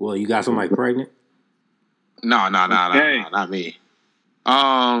 Well, you got somebody pregnant? No, not me.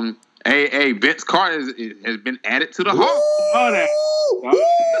 Hey, Vince Carter has been added to the Hall. Oh, that.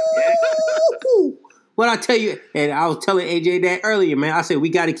 What I tell you, and I was telling AJ that earlier, man. I said we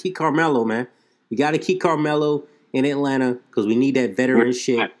got to keep Carmelo, man. We got to keep Carmelo in Atlanta because we need that veteran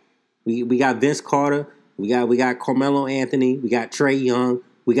shit. We got Vince Carter. We got Carmelo Anthony. We got Trae Young.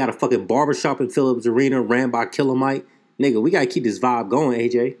 We got a fucking barbershop in Phillips Arena ran by Killer Mike. Nigga, we got to keep this vibe going,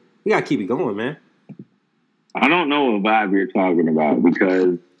 AJ. We got to keep it going, man. I don't know what vibe you're talking about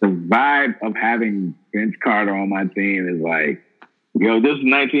because the vibe of having Vince Carter on my team is like, yo, this is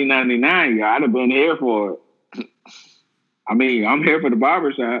 1999. Yo, I'd have been here for it. I mean, I'm here for the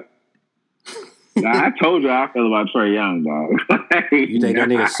barbershop. Now, I told you how I feel about Trae Young, dog. You think that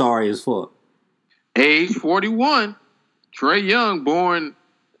nigga sorry as fuck? Age 41. Trae Young born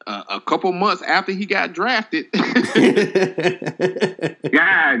a couple months after he got drafted. God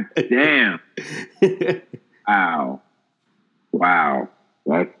damn. Wow.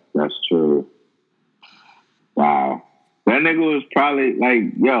 That's true. Wow. That nigga was probably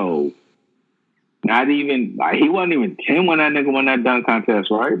like, yo, not even, like, he wasn't even 10 when that nigga won that dunk contest,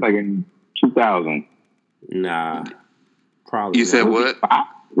 right? Like in 2000. Nah. Probably. You said what?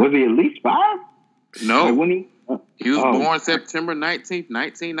 Was he at least 5? No. Like when he was born September 19th,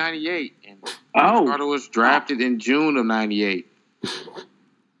 1998. And Carter was drafted in June of 98.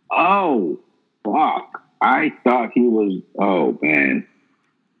 Oh, fuck. I thought he was, oh, man.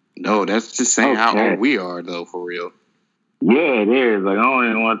 No, that's just saying how old we are, though, for real. Yeah, it is. Like, I don't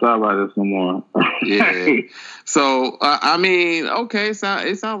even want to talk about this no more. Yeah. So, I mean, okay, it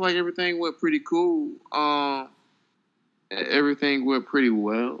sounds like everything went pretty cool. Everything went pretty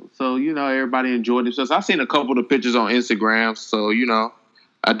well. So, you know, everybody enjoyed themselves. I've seen a couple of the pictures on Instagram, so, you know,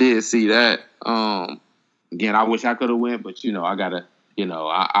 I did see that. Again, I wish I could have went, but, you know, I got to, you know,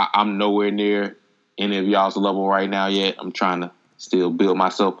 I'm nowhere near any of y'all's level right now yet. I'm trying to still build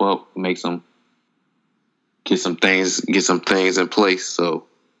myself up, get some things in place. So,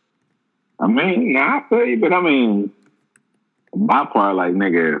 I mean, I feel you, but I mean, my part, like,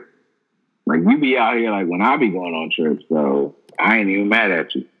 nigga, like, you be out here, like, when I be going on trips, so I ain't even mad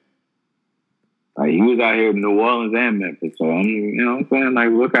at you. Like, you was out here in New Orleans and Memphis, so I'm, you know what I'm saying? Like,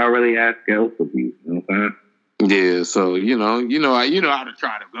 look, I really ask else of you. You know what I'm saying? Yeah. So you know how to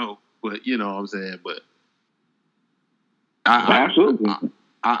try to go, but you know what I'm saying. But Absolutely.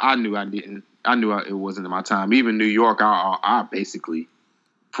 I knew I didn't. I knew it wasn't my time. Even New York, I basically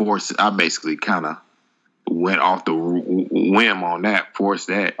kind of went off the whim on that, forced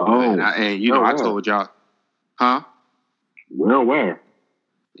that. Oh, and you know, I told y'all, huh? Where?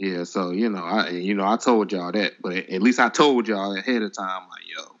 Yeah, so you know, I told y'all that, but at least I told y'all ahead of time, like,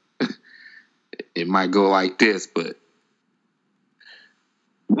 yo, it might go like this, but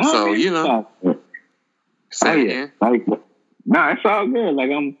so you know, say again. Like, no, it's all good.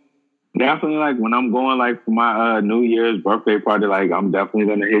 Like, I'm definitely, like, when I'm going, like, for my New Year's birthday party, like, I'm definitely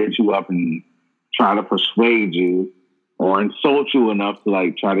gonna hit you up and try to persuade you or insult you enough to,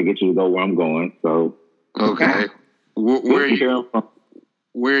 like, try to get you to go where I'm going. So okay, where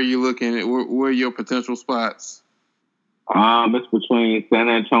are you looking at? Where are your potential spots? It's between San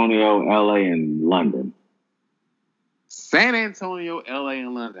Antonio, LA, and London. San Antonio, LA,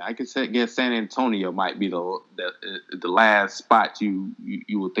 and London. I could guess San Antonio might be the last spot you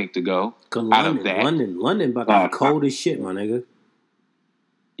would think to go. London about to be cold as shit, my nigga.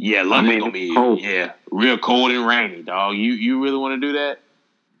 Yeah, London's gonna be cold. Yeah, real cold and rainy, dog. You really want to do that?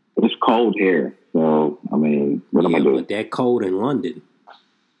 It's cold here, so I mean, what am I doing? But that cold in London.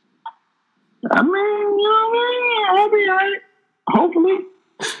 I mean, you know what I mean? I'll be all right. Hopefully.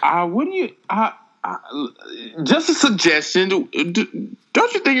 Just a suggestion.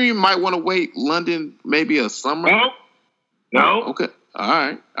 Don't you think you might want to wait London maybe a summer? No. Okay. All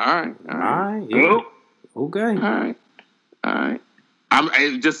right. Yeah. Nope. Okay. All right.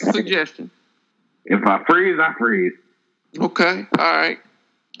 I'm just a suggestion. If I freeze, I freeze. Okay. All right.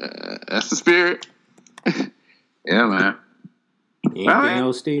 That's the spirit. Yeah, man. Anything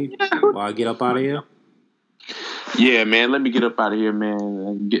else, Steve? While I get up out of here? Yeah, man. Let me get up out of here, man,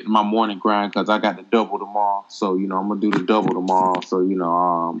 and get my morning grind because I got the double tomorrow. So, I'm going to do the double tomorrow. So,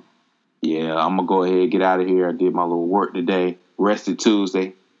 yeah, I'm going to go ahead and get out of here. I did my little work today. Rested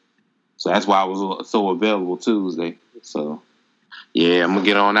Tuesday. So that's why I was so available Tuesday. So, yeah, I'm going to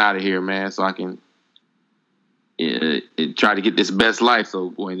get on out of here, man, so I can try to get this best life. So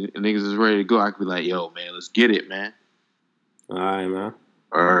when niggas is ready to go, I can be like, yo, man, let's get it, man. All right, man.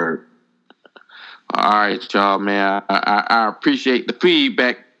 All right, y'all, man. I appreciate the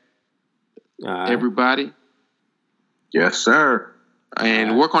feedback, everybody. Yes, sir.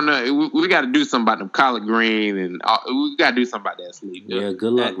 And work on we got to do something about them collard green, and we got to do something about that sleep. Yeah,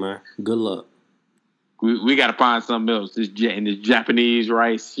 good luck, man. Good luck. We got to find something else. This Japanese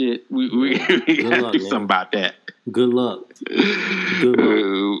rice shit. We got to do something about that. Good luck.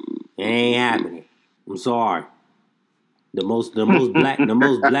 It ain't happening. I'm sorry. The most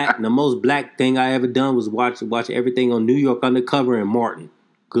black thing I ever done was watch everything on New York Undercover and Martin.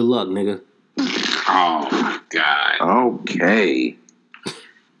 Good luck, nigga. Oh my God. Okay.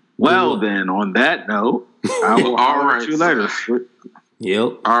 Well then, on that note, I will holler at you later.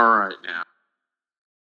 Yep. All right now.